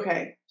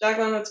 okay,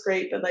 Jacqueline, that's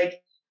great, but like,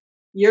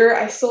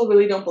 I still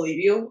really don't believe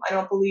you. I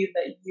don't believe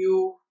that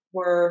you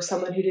were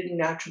someone who didn't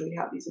naturally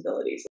have these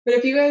abilities. But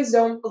if you guys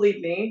don't believe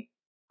me,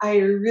 I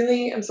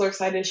really am so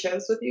excited to share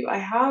this with you. I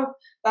have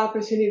the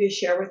opportunity to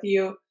share with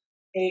you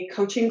a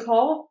coaching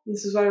call.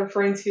 This is what I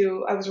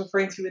was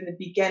referring to in the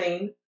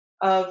beginning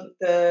of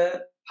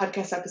the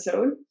podcast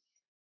episode.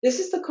 This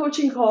is the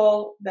coaching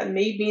call that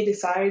made me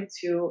decide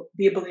to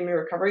be a bulimia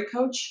recovery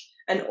coach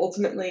and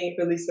ultimately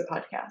release the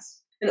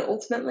podcast. And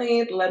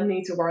ultimately led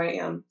me to where I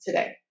am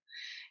today.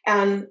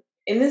 And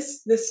in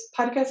this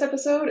podcast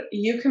episode,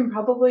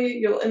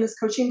 in this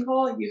coaching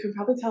call, you can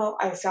probably tell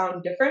I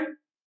sound different.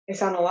 I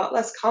sound a lot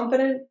less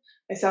confident.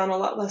 I sound a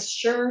lot less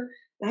sure.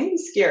 And I'm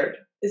scared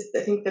is,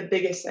 I think, the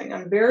biggest thing.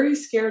 I'm very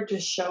scared to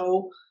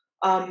show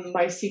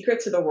my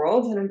secret to the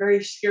world, and I'm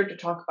very scared to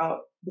talk about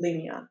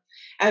bulimia.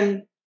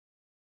 And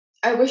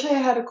I wish I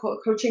had a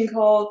coaching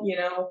call,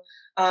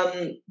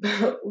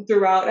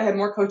 throughout. I had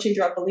more coaching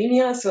throughout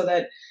bulimia so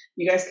that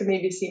you guys could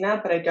maybe see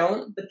that, but I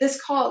don't. But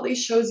this call at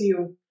least shows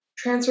you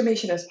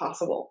transformation is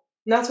possible.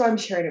 And that's why I'm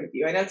sharing it with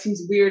you. I know it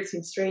seems weird, it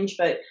seems strange,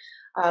 but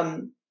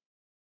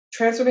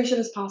transformation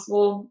is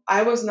possible.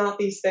 I was not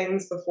these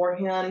things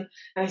beforehand,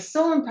 and I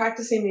still am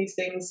practicing these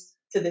things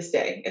to this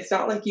day. It's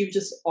not like you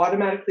just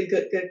automatically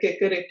get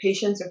good at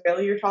patience or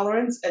failure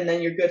tolerance, and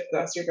then you're good for the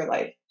rest of your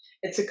life.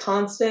 It's a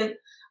constant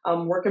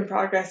work in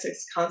progress.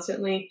 It's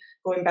constantly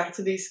going back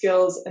to these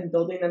skills and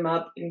building them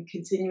up and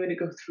continuing to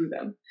go through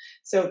them.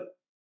 So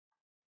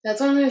that's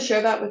why I'm going to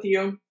share that with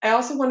you. I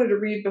also wanted to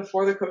read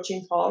before the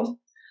coaching call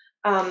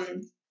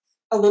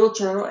a little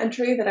journal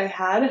entry that I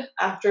had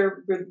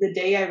after the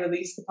day I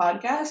released the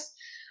podcast.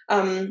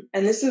 And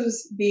this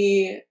was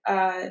the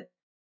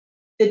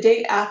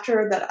day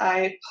after that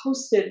I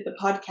posted the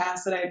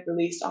podcast that I had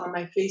released on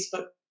my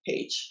Facebook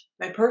page,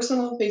 my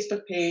personal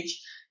Facebook page,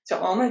 to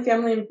all my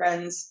family and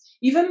friends,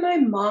 even my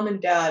mom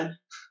and dad.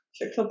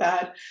 I feel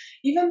bad.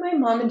 Even my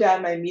mom and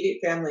dad, my immediate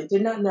family,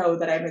 did not know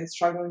that I've been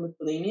struggling with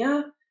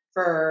bulimia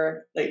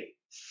for like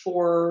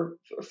 4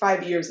 or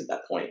 5 years at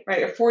that point,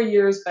 right? Or 4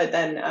 years, but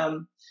then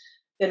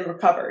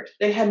recovered.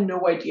 They had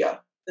no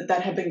idea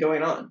that had been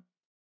going on.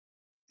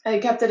 I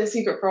kept it a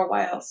secret for a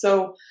while.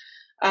 So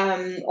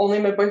only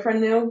my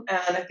boyfriend knew,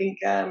 and I think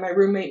my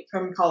roommate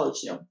from college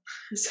knew.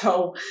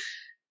 So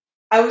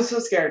I was so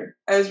scared.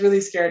 I was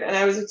really scared, and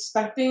I was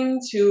expecting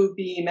to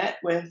be met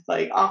with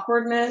like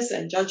awkwardness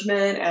and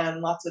judgment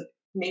and lots of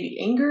maybe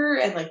anger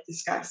and like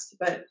disgust.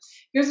 But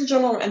here's a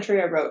journal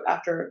entry I wrote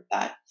after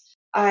that.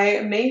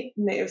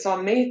 It was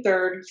on May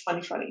 3rd,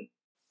 2020.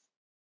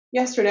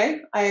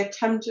 Yesterday, I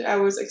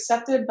was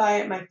accepted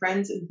by my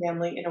friends and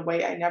family in a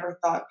way I never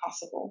thought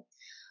possible.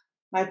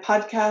 My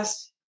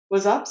podcast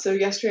was up, so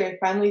yesterday I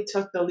finally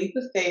took the leap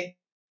of faith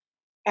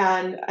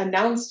and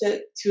announced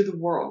it to the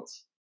world.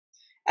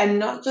 And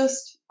not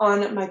just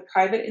on my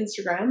private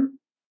Instagram,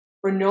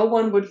 where no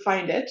one would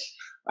find it.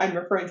 I'm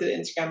referring to the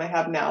Instagram I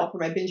have now for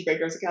my Binge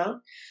Breakers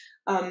account.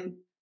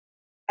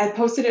 I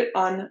posted it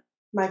on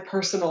my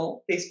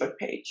personal Facebook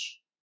page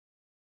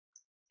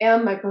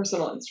and my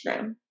personal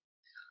Instagram.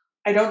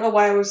 I don't know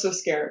why I was so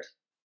scared.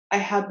 I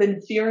had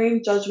been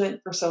fearing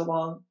judgment for so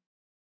long.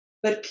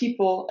 but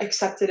people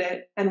accepted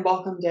it and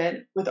welcomed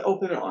it with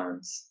open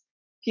arms.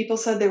 People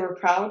said they were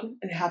proud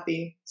and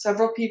happy.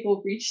 Several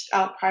people reached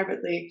out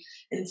privately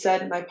and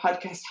said my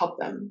podcast helped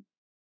them.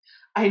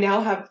 I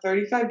now have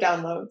 35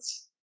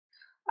 downloads.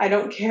 I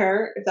don't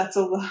care if that's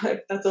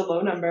a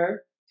low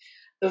number.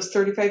 Those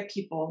 35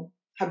 people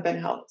have been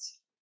helped.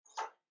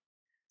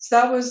 So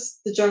that was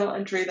the journal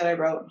entry that I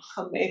wrote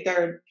on May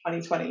 3rd,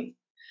 2020.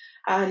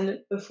 And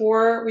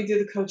before we do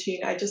the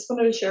coaching, I just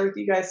wanted to share with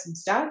you guys some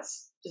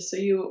stats, just so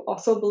you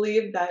also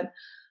believe that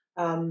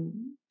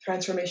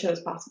transformation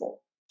is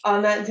possible.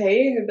 On that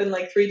day, it had been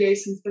like 3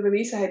 days since the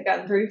release. I had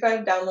gotten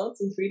 35 downloads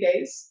in 3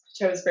 days,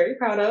 which I was very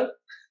proud of.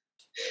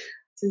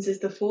 Since it's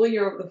the full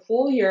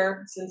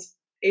year, since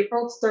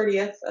April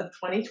 30th of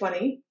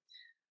 2020,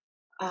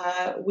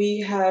 we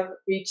have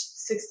reached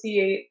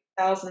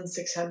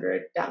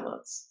 68,600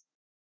 downloads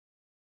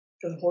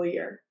for the whole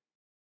year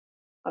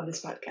of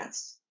this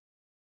podcast.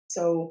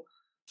 So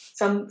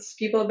some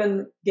people have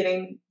been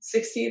getting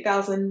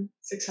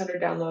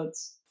 68,600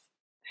 downloads.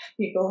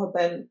 People have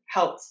been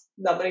helped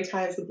that many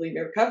times with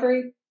bulimia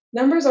recovery.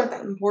 Numbers aren't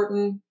that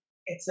important.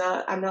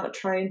 I'm not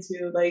trying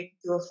to like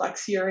do a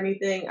flex here or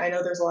anything. I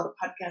know there's a lot of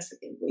podcasts that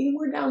get way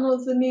more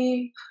downloads than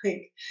me.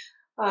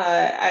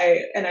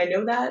 I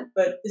know that,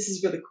 but this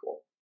is really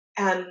cool.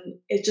 And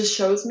it just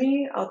shows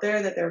me out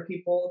there that there are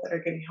people that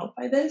are getting helped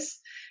by this.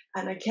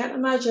 And I can't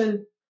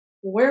imagine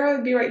where I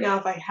would be right now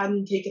if I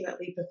hadn't taken that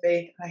leap of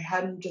faith, if I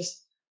hadn't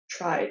just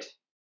tried.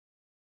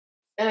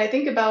 And I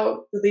think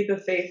about the leap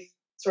of faith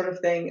sort of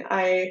thing.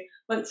 I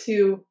went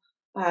to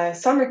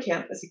summer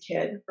camp as a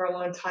kid for a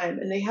long time,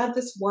 and they had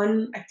this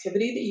one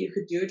activity that you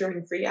could do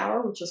during free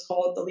hour, which was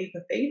called the leap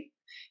of faith.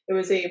 It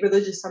was a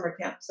religious summer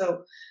camp,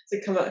 so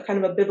it's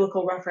kind of a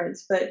biblical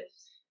reference, but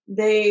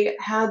they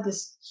had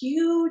this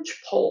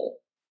huge pole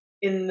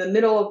in the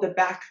middle of the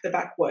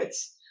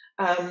backwoods.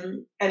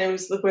 And it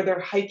was where their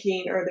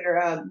hiking or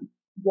their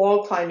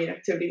wall climbing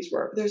activities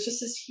were. There's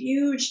just this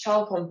huge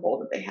telephone pole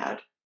that they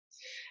had.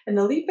 And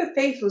the leap of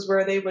faith was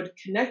where they would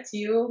connect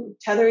you,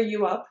 tether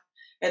you up,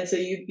 and so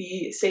you'd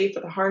be safe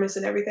with a harness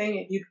and everything,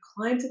 and you'd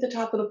climb to the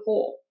top of the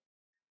pole,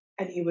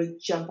 and you would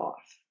jump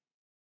off.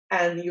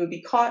 And you would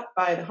be caught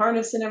by the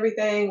harness and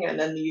everything, and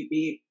then you'd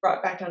be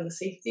brought back down to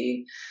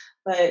safety.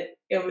 But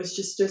it was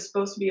just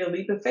supposed to be a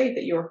leap of faith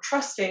that you were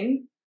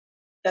trusting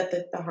that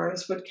the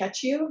harness would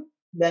catch you,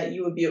 that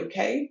you would be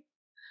okay.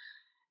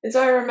 And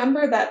so I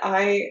remember that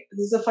this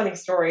is a funny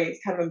story,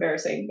 it's kind of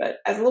embarrassing, but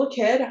as a little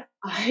kid, as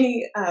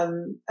a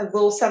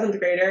little 7th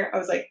grader, I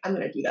was like, I'm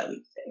going to do that leap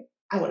of faith.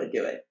 I want to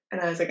do it. And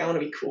I was like, I want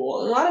to be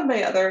cool. And a lot of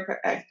my other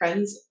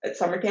friends at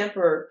summer camp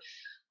were,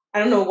 I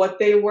don't know what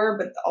they were,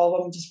 but all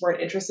of them just weren't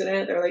interested in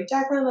it. They were like,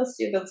 Jacqueline, let's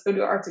go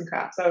do arts and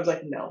crafts. I was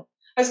like, no.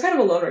 I was kind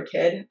of a loner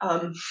kid,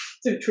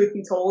 to truth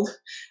be told,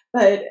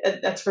 but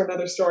that's for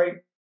another story.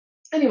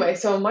 Anyway,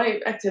 so my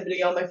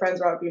activity, all my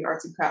friends were out doing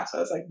arts and crafts. So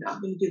I was like, no,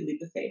 I'm going to do the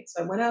leap of faith.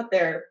 So I went out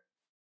there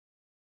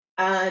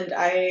and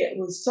I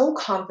was so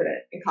confident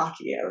and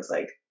cocky. I was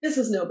like, this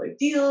is no big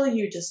deal.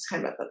 You just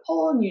climb up the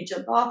pole and you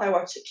jump off. I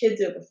watched a kid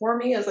do it before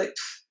me. I was like,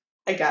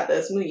 I got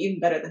this. I'm going to be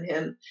even better than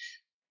him.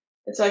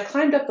 And so I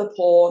climbed up the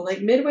pole, and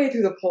like midway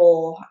through the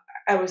pole,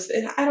 I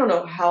don't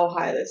know how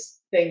high this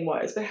thing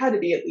was, but it had to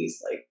be at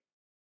least like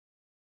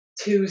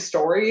 2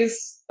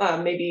 stories,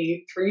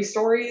 maybe 3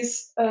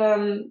 stories,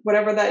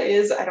 whatever that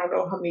is. I don't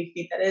know how many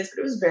feet that is,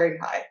 but it was very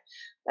high.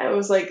 I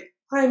was like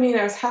climbing,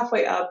 I was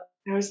halfway up,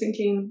 and I was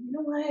thinking, you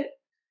know what?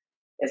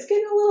 It's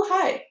getting a little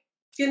high.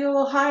 It's getting a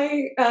little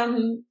high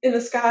in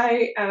the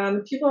sky.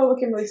 People are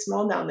looking really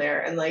small down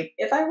there. And like,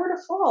 if I were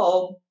to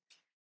fall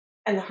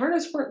and the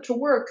harness weren't to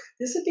work,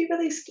 this would be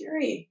really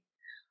scary.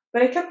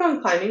 But I kept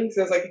on climbing because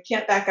I was like, I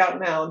can't back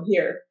out now. I'm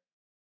here.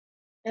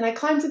 And I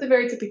climbed to the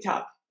very tippy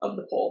top of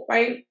the pole,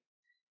 right?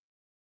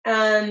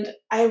 And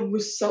I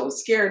was so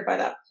scared by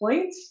that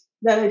point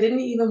that I didn't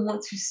even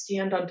want to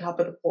stand on top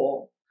of the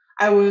pole.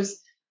 I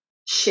was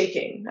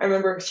shaking. I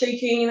remember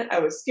shaking. I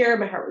was scared.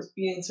 My heart was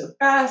beating so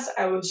fast.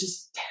 I was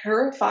just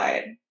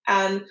terrified.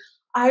 And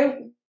I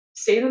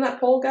stayed on that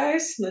pole,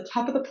 guys, on the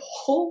top of the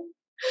pole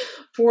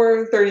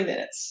for 30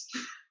 minutes.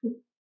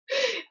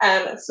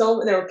 And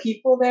so there were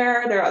people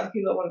there. There were other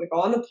people that wanted to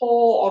go on the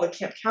pole. All the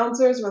camp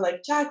counselors were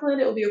like, Jacqueline,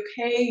 it will be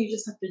okay. You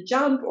just have to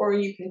jump or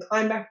you can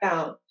climb back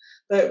down.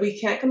 But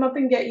we can't come up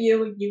and get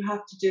you. You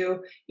have to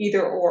do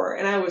either or.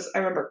 And I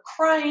remember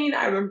crying.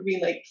 I remember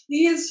being like,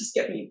 please just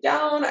get me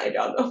down. I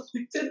don't know if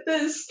I did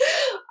this.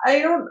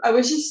 I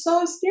was just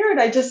so scared.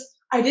 I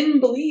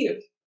didn't believe.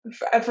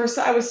 At first,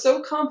 I was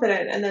so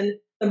confident. And then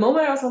the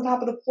moment I was on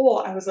top of the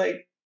pole, I was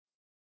like,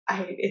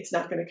 it's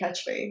not going to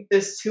catch me.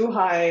 This is too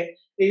high.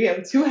 Maybe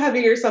I'm too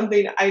heavy or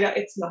something.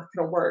 It's not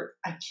going to work.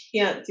 I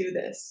can't do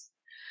this.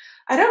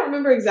 I don't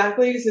remember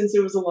exactly, since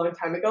it was a long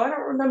time ago, I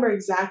don't remember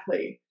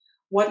exactly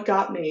what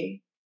got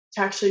me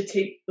to actually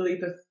take the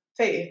leap of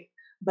faith.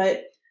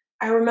 But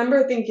I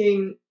remember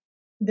thinking,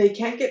 they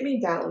can't get me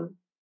down.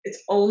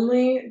 It's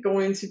only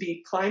going to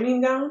be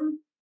climbing down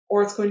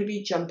or it's going to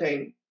be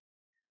jumping.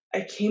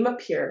 I came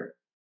up here.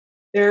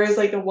 There's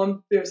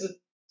a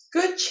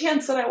good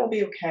chance that I will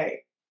be okay.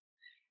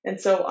 And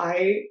so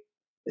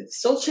it's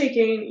still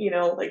shaking,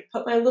 like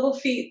put my little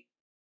feet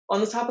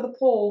on the top of the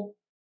pole.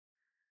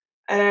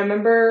 And I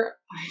remember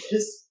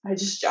I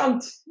just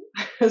jumped.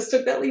 I just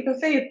took that leap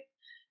of faith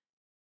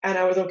and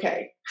I was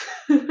okay.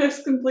 I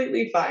was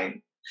completely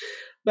fine.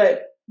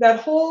 But that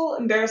whole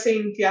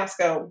embarrassing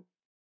fiasco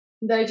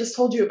that I just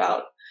told you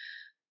about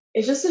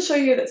is just to show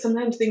you that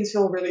sometimes things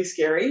feel really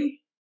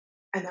scary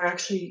and they're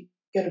actually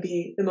going to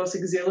be the most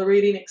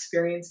exhilarating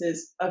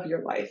experiences of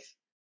your life.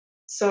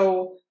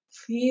 So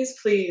please,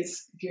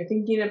 please, if you're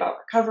thinking about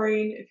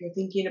recovering, if you're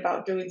thinking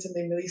about doing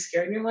something really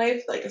scary in your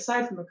life, like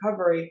aside from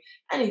recovery,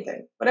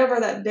 anything, whatever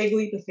that big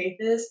leap of faith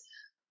is,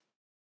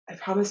 I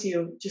promise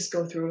you, just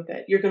go through with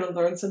it. You're going to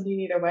learn something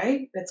either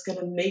way that's going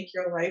to make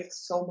your life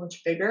so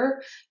much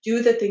bigger.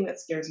 Do the thing that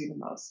scares you the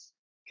most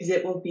because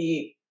it will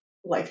be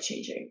life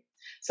changing.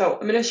 So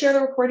I'm going to share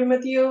the recording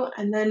with you,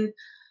 and then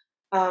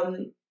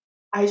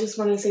I just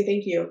want to say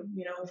thank you,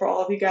 for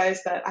all of you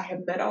guys that I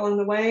have met along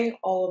the way,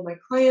 all of my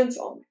clients,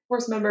 all of my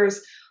course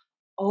members.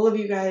 All of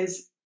you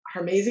guys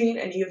are amazing,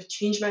 and you have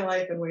changed my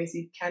life in ways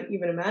you can't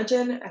even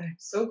imagine. And I'm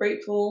so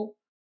grateful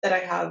that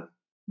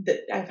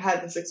I've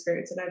had this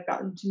experience and I've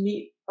gotten to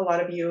meet a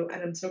lot of you.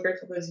 And I'm so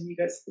grateful for those of you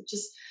guys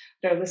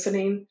that are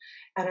listening.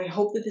 And I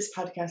hope that this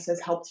podcast has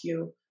helped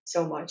you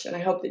so much. And I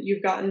hope that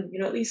you've gotten,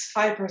 at least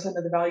 5% of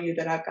the value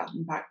that I've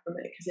gotten back from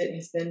it, because it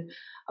has been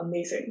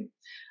amazing.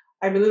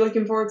 I'm really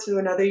looking forward to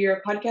another year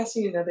of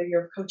podcasting, another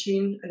year of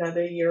coaching,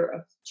 another year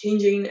of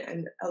changing,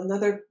 and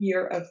another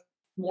year of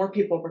more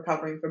people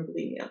recovering from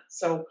bulimia.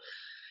 So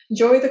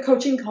enjoy the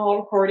coaching call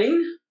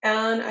recording,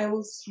 and I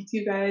will talk to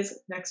you guys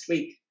next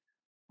week.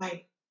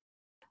 Bye.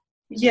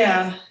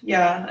 Yeah.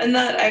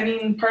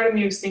 And part of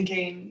me was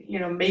thinking,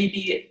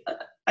 maybe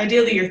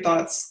ideally your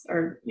thoughts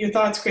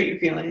create your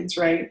feelings,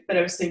 right? But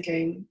I was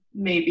thinking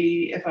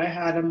maybe if I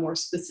had a more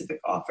specific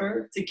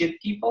offer to give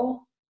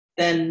people,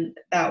 then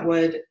that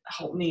would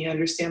help me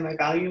understand my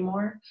value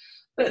more.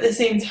 But at the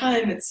same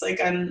time, it's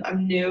like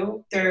I'm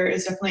new. There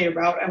is definitely a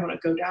route I want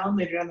to go down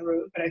later down the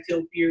road, but I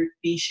feel weird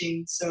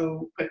niching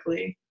so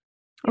quickly.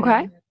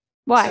 Okay.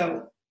 Why?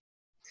 So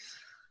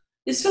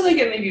I just feel like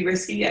it may be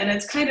risky, and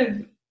it's kind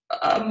of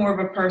more of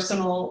a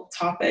personal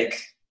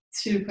topic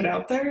to put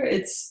out there.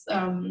 It's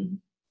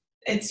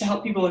to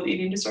help people with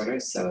eating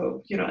disorders.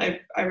 So,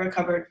 I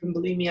recovered from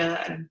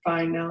bulimia and I'm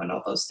fine now and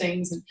all those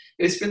things. And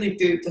it was really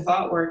through the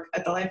thought work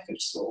at the life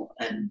coach school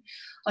and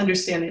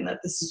understanding that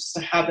this is just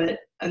a habit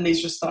and these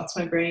are just thoughts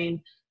in my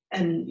brain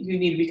and you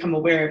need to become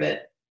aware of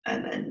it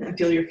and then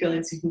feel your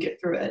feelings so you can get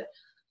through it.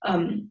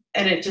 And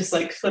it just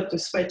like flipped a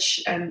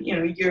switch and,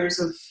 years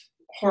of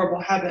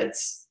horrible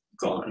habits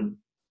gone.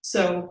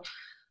 So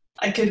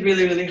I could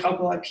really, really help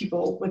a lot of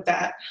people with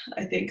that.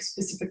 I think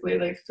specifically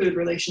like food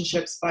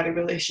relationships, body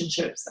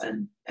relationships,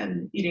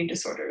 and eating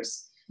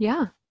disorders.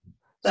 Yeah.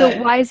 So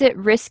why is it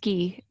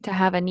risky to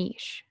have a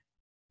niche?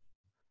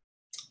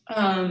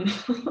 I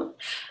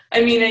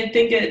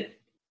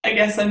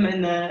guess I'm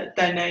in the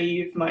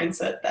naive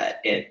mindset that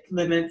it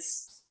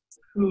limits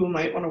who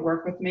might want to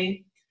work with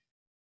me.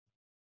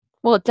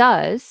 Well, it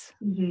does.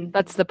 Mm-hmm.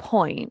 That's the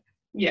point.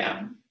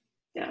 Yeah.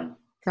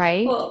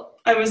 Right? Well,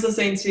 I was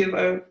listening to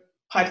a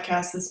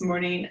podcast this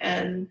morning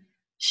and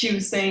she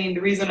was saying the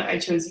reason I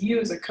chose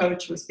you as a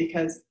coach was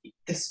because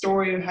the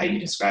story of how you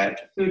described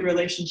food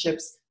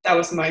relationships, that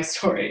was my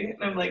story.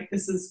 And I'm like,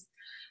 this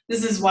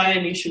is why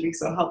a niche should be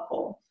so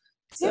helpful.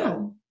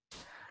 So,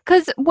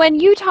 because when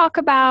you talk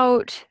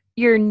about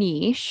your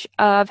niche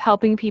of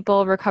helping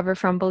people recover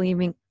from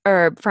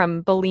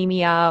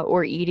bulimia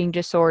or eating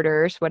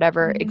disorders,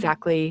 whatever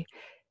exactly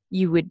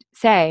you would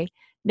say,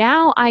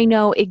 now I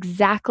know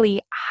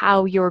exactly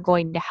how you're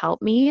going to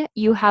help me.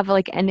 You have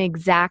like an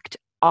exact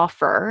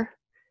offer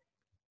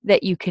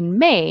that you can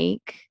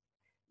make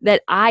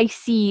that I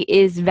see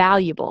is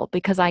valuable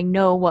because I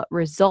know what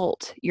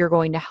result you're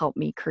going to help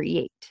me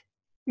create.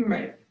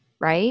 Right.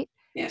 Right?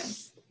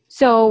 Yes.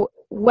 So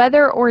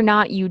whether or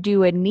not you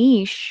do a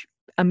niche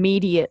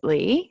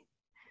immediately,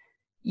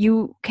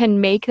 you can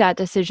make that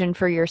decision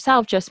for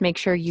yourself. Just make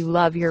sure you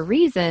love your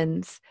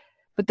reasons.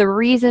 But the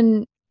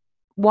reason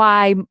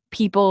why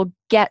people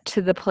get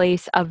to the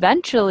place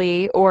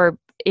eventually or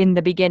in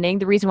the beginning,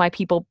 the reason why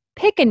people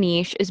pick a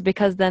niche is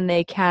because then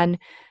they can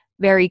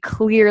very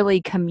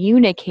clearly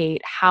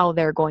communicate how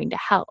they're going to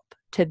help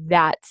to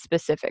that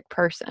specific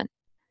person.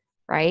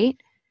 Right?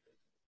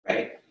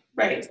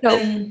 Right. So,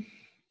 and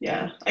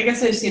yeah, I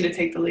guess I just need to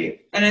take the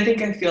leap. And I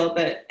think I feel a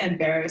bit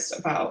embarrassed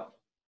about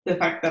the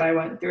fact that I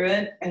went through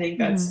it. I think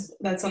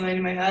that's something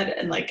in my head.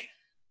 And like,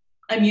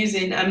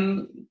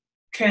 I'm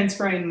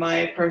transferring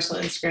my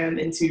personal Instagram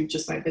into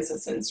just my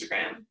business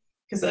Instagram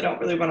because I don't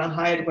really want to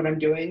hide what I'm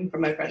doing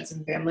from my friends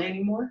and family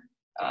anymore.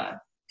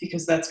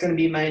 Because that's going to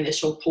be my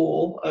initial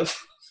pool of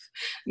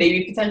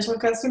maybe potential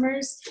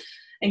customers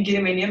and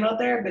getting my name out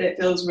there. But it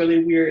feels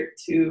really weird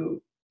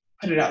to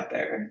put it out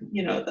there,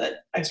 that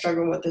I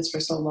struggled with this for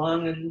so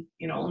long and,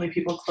 only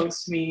people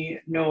close to me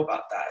know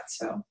about that.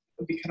 So it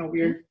would be kind of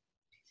weird.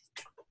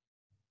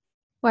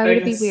 Why would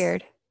it be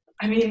weird?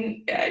 I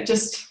mean, I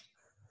just,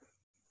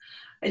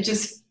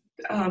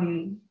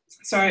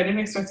 sorry, I didn't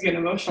expect to get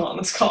emotional on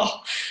this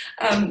call.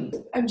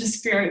 I'm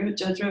just fearing the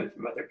judgment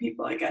from other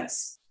people, I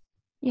guess.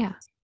 Yeah.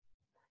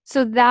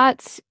 So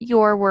that's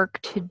your work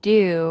to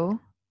do,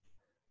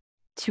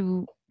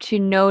 to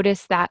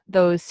notice that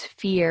those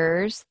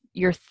fears,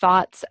 your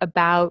thoughts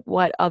about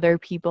what other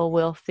people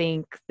will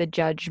think, the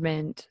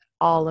judgment,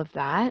 all of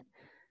that.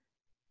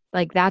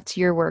 Like, that's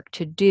your work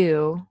to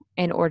do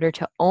in order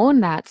to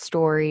own that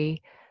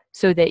story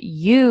so that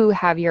you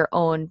have your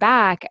own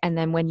back. And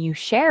then when you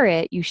share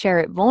it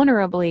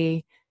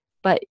vulnerably,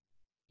 but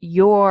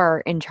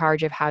you're in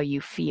charge of how you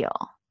feel.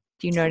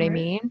 Do you know what I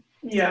mean?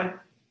 Yeah.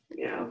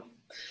 Yeah.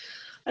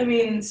 I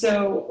mean,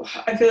 so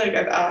I feel like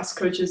I've asked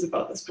coaches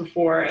about this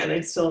before and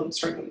I still am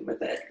struggling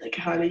with it. Like,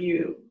 how do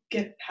you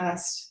get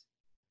past?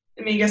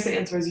 I mean, I guess the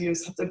answer is you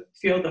just have to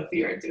feel the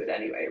fear and do it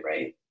anyway,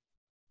 right?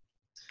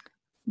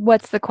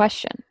 What's the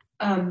question?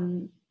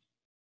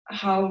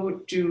 How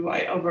do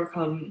I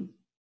overcome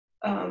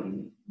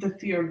the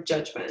fear of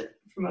judgment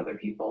from other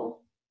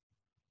people?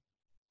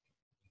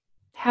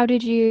 How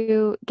did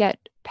you get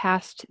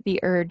past the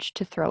urge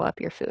to throw up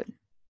your food?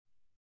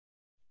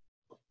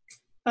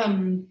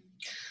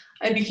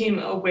 I became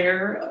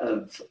aware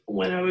of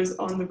when I was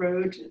on the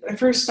road. I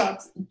first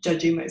stopped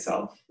judging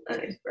myself,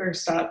 and I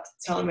first stopped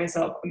telling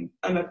myself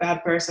I'm a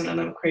bad person and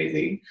I'm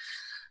crazy.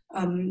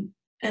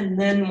 And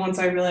then once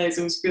I realized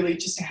it was really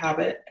just a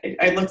habit,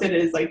 I looked at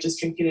it as like just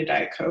drinking a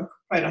Diet Coke,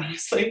 quite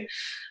honestly.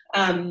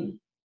 And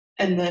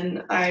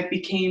then I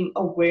became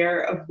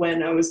aware of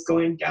when I was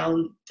going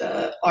down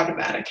the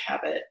automatic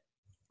habit.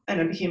 And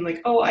I became like,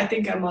 oh, I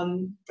think I'm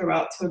on the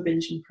route to a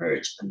binge and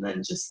purge. And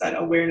then just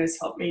that awareness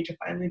helped me to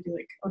finally be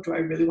like, oh, do I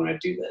really want to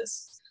do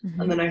this?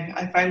 Mm-hmm. And then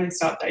I finally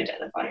stopped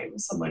identifying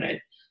with someone. I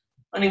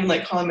don't even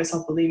like calling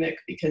myself bulimic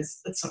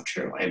because that's not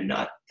true. I am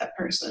not that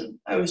person.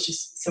 I was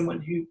just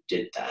someone who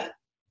did that.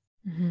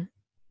 Mm-hmm.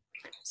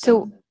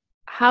 So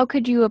how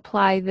could you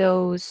apply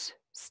those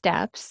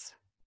steps,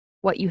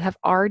 what you have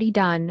already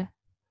done?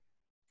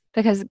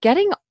 Because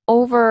getting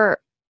over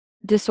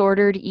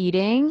disordered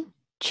eating,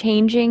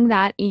 changing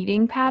that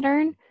eating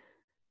pattern,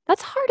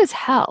 that's hard as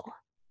hell.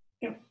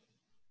 Yeah.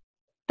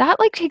 That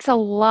like takes a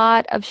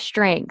lot of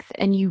strength,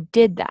 and you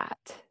did that.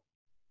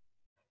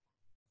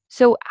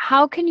 So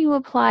how can you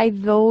apply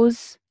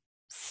those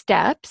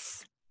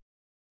steps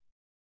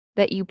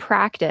that you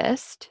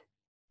practiced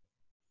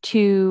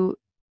to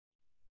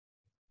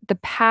the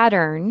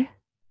pattern,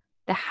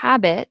 the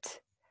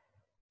habit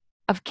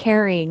of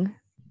caring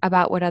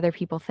about what other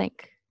people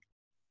think?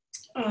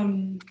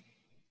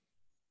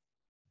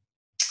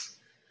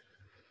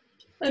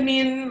 I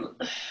mean,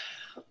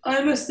 I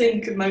almost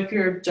think my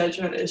fear of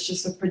judgment is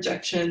just a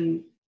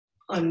projection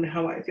on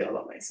how I feel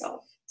about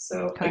myself.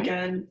 So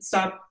again,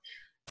 stop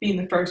being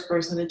the first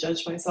person to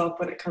judge myself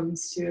when it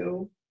comes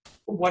to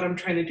what I'm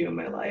trying to do in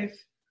my life.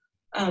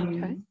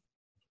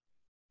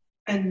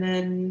 And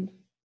then,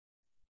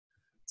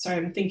 sorry,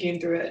 I'm thinking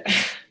through it.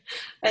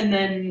 And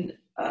then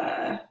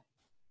I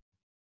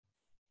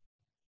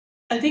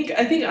think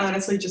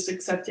honestly just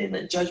accepting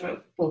that judgment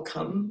will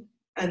come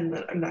and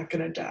that I'm not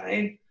going to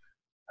die.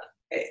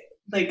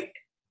 Like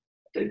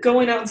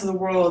going out into the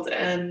world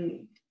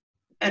and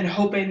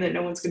hoping that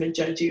no one's going to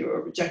judge you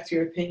or reject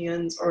your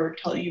opinions or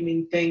tell you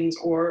mean things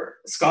or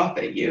scoff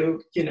at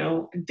you, you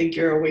know, and think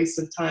you're a waste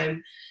of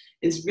time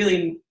is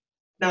really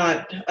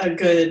not a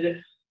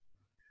good,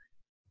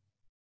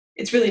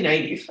 it's really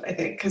naive, I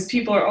think, because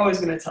people are always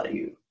going to tell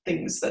you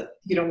things that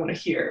you don't want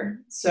to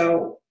hear.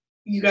 So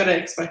you got to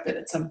expect it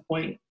at some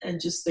point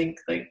and just think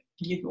like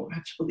you don't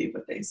have to believe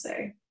what they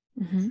say.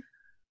 Mm-hmm.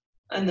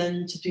 And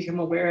then just become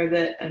aware of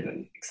it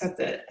and accept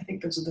it. I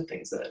think those are the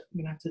things that I'm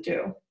going to have to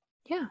do.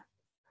 Yeah.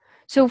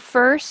 So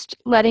first,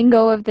 letting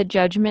go of the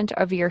judgment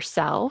of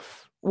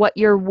yourself, what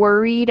you're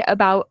worried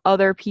about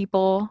other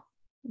people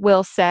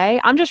will say.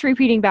 I'm just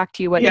repeating back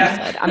to you what you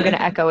said. I'm going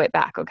to echo it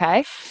back,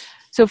 okay?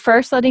 So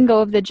first, letting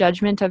go of the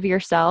judgment of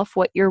yourself,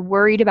 what you're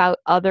worried about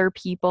other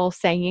people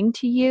saying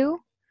to you,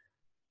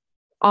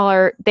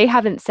 or they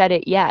haven't said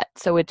it yet.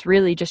 So it's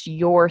really just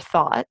your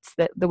thoughts,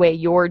 that the way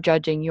you're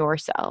judging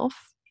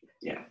yourself.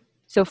 Yeah.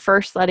 So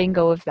first, letting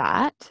go of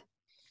that.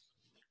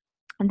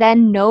 And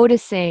then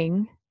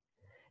noticing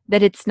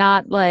that it's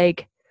not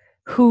like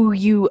who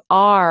you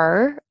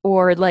are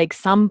or like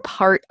some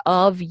part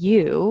of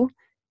you.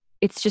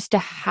 It's just a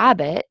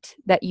habit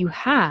that you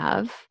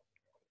have,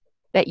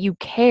 that you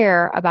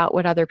care about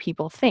what other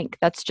people think.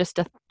 That's just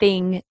a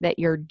thing that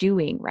you're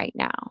doing right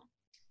now.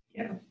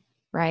 Yeah.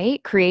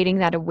 Right? Creating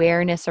that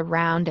awareness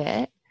around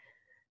it.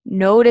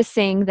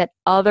 Noticing that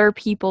other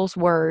people's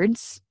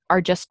words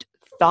are just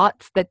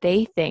thoughts that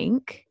they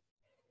think.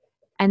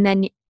 And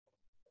then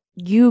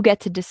you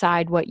get to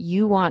decide what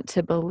you want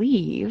to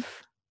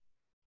believe.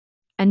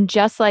 And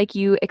just like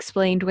you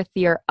explained with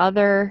the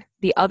other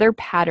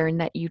pattern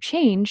that you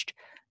changed,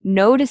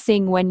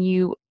 noticing when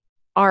you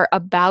are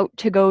about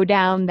to go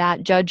down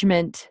that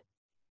judgment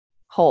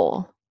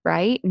hole,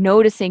 right?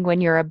 Noticing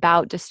when you're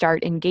about to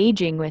start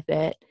engaging with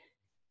it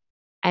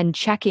and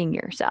checking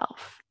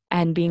yourself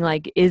and being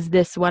like, is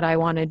this what I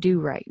want to do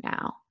right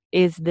now?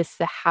 Is this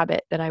the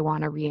habit that I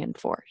want to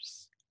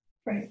reinforce?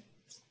 Right.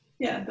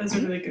 Yeah, those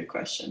are really good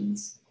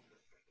questions.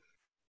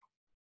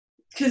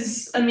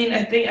 Because, I mean,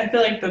 I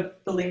feel like the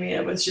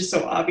bulimia was just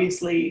so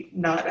obviously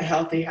not a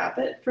healthy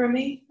habit for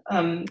me,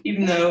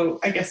 even though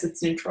I guess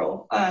it's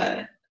neutral.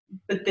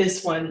 But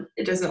this one,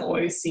 it doesn't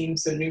always seem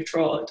so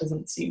neutral. It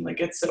doesn't seem like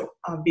it's so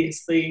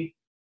obviously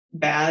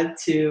bad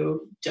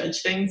to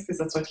judge things, because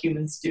that's what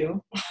humans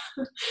do.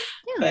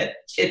 But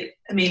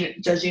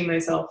judging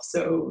myself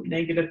so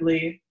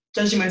negatively,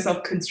 judging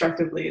myself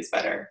constructively is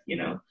better, you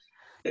know?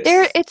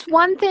 It's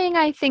one thing,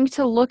 I think,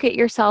 to look at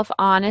yourself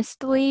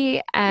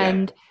honestly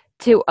and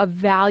to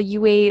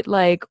evaluate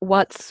like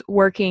what's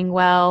working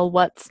well,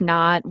 what's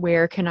not,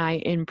 where can I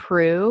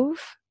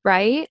improve,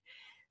 right?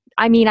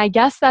 I mean, I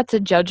guess that's a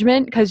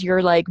judgment because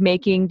you're like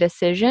making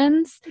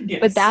decisions,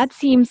 but that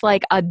seems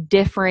like a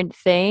different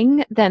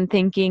thing than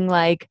thinking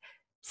like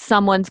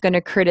someone's going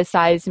to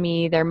criticize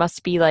me. There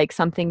must be like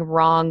something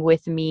wrong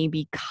with me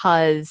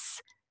because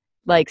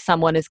like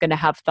someone is going to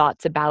have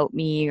thoughts about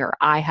me or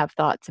I have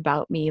thoughts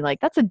about me.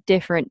 Like that's a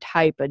different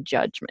type of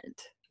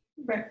judgment.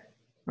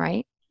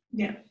 Right?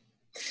 Yeah.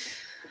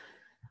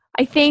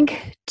 I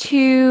think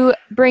to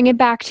bring it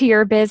back to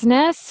your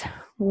business,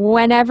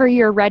 whenever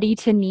you're ready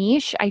to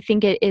niche, I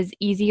think it is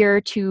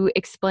easier to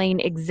explain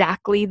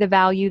exactly the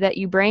value that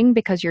you bring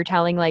because you're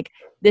telling like,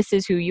 this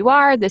is who you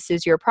are, this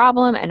is your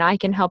problem, and I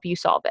can help you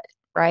solve it,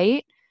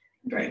 right?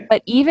 Right.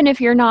 But even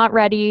if you're not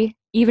ready,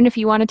 even if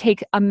you want to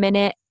take a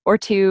minute or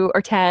 2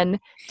 or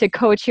 10 to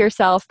coach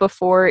yourself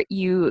before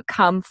you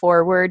come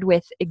forward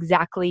with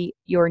exactly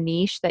your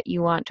niche that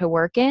you want to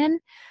work in,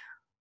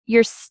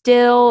 you're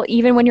still,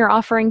 even when you're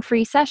offering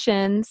free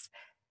sessions,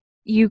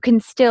 you can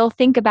still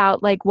think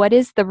about like, what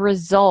is the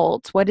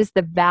result? What is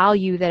the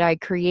value that I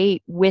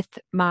create with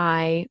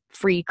my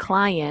free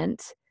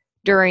client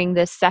during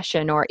this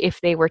session? Or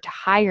if they were to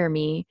hire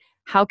me,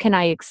 how can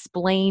I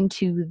explain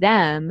to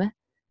them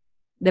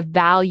the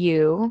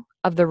value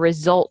of the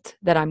result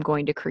that I'm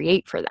going to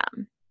create for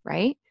them,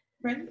 right?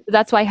 Right.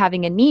 That's why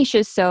having a niche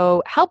is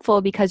so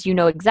helpful because you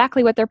know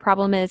exactly what their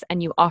problem is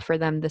and you offer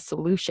them the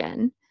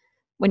solution.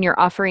 When you're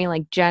offering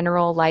like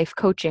general life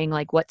coaching,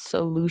 like what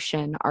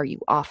solution are you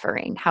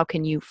offering? How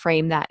can you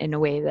frame that in a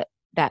way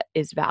that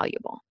is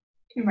valuable?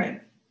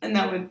 Right. And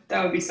that would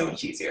be so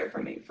much easier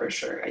for me, for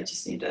sure. I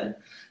just need to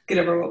get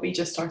over what we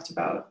just talked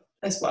about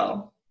as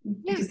well.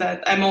 Yeah. Because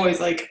that I'm always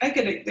like,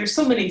 there's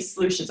so many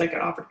solutions I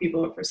can offer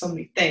people for so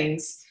many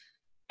things.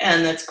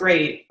 And that's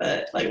great.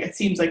 But like, it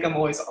seems like I'm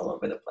always all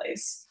over the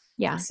place.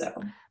 Yeah. So,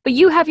 but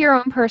you have your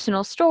own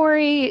personal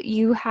story.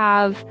 You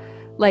have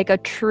like a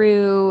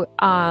true,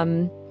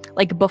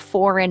 like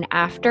before and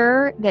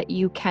after that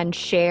you can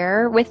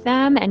share with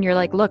them. And you're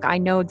like, look, I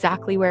know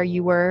exactly where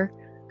you were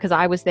because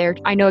I was there.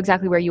 I know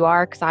exactly where you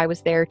are because I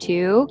was there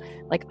too.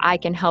 Like I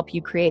can help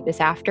you create this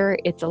after.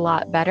 It's a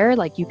lot better.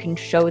 Like you can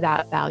show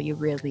that value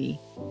really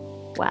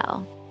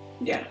well.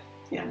 Yeah.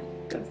 Yeah.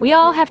 Definitely. We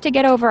all have to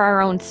get over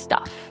our own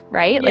stuff,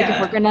 right? Yeah. Like if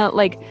we're going to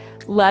like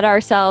let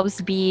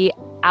ourselves be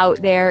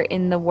out there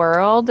in the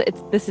world,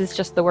 this is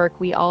just the work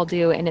we all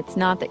do. And it's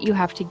not that you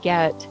have to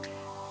get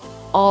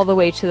all the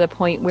way to the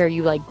point where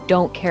you like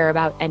don't care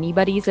about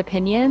anybody's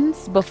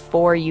opinions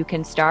before you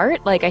can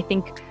start. Like I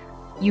think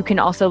you can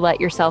also let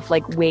yourself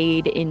like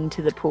wade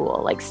into the pool,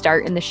 like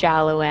start in the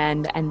shallow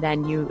end and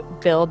then you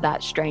build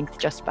that strength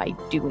just by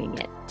doing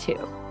it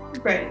too.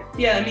 Right.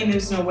 Yeah. I mean,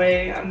 there's no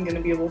way I'm going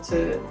to be able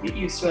to get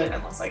used to it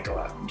unless I go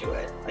out and do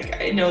it. Like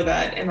I know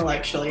that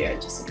intellectually, I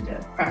just need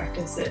to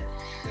practice it.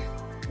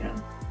 Yeah.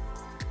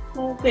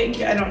 Well, thank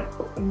you.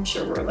 I'm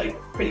sure we're like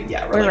we're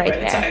like right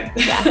at time.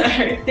 Yeah. All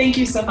right. Thank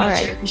you so much. All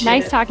right. I appreciate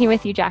nice it. talking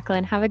with you,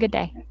 Jacqueline. Have a good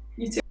day.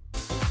 You too.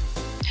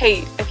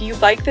 Hey, if you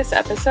like this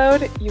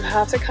episode, you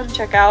have to come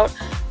check out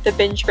the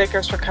Binge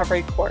Breakers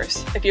Recovery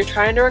course. If you're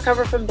trying to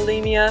recover from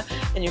bulimia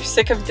and you're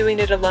sick of doing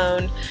it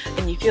alone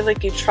and you feel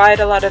like you've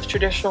tried a lot of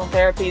traditional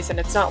therapies and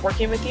it's not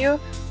working with you,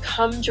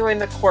 come join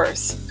the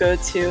course. Go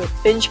to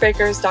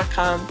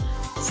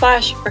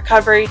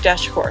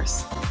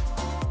bingebreakers.com/recovery-course.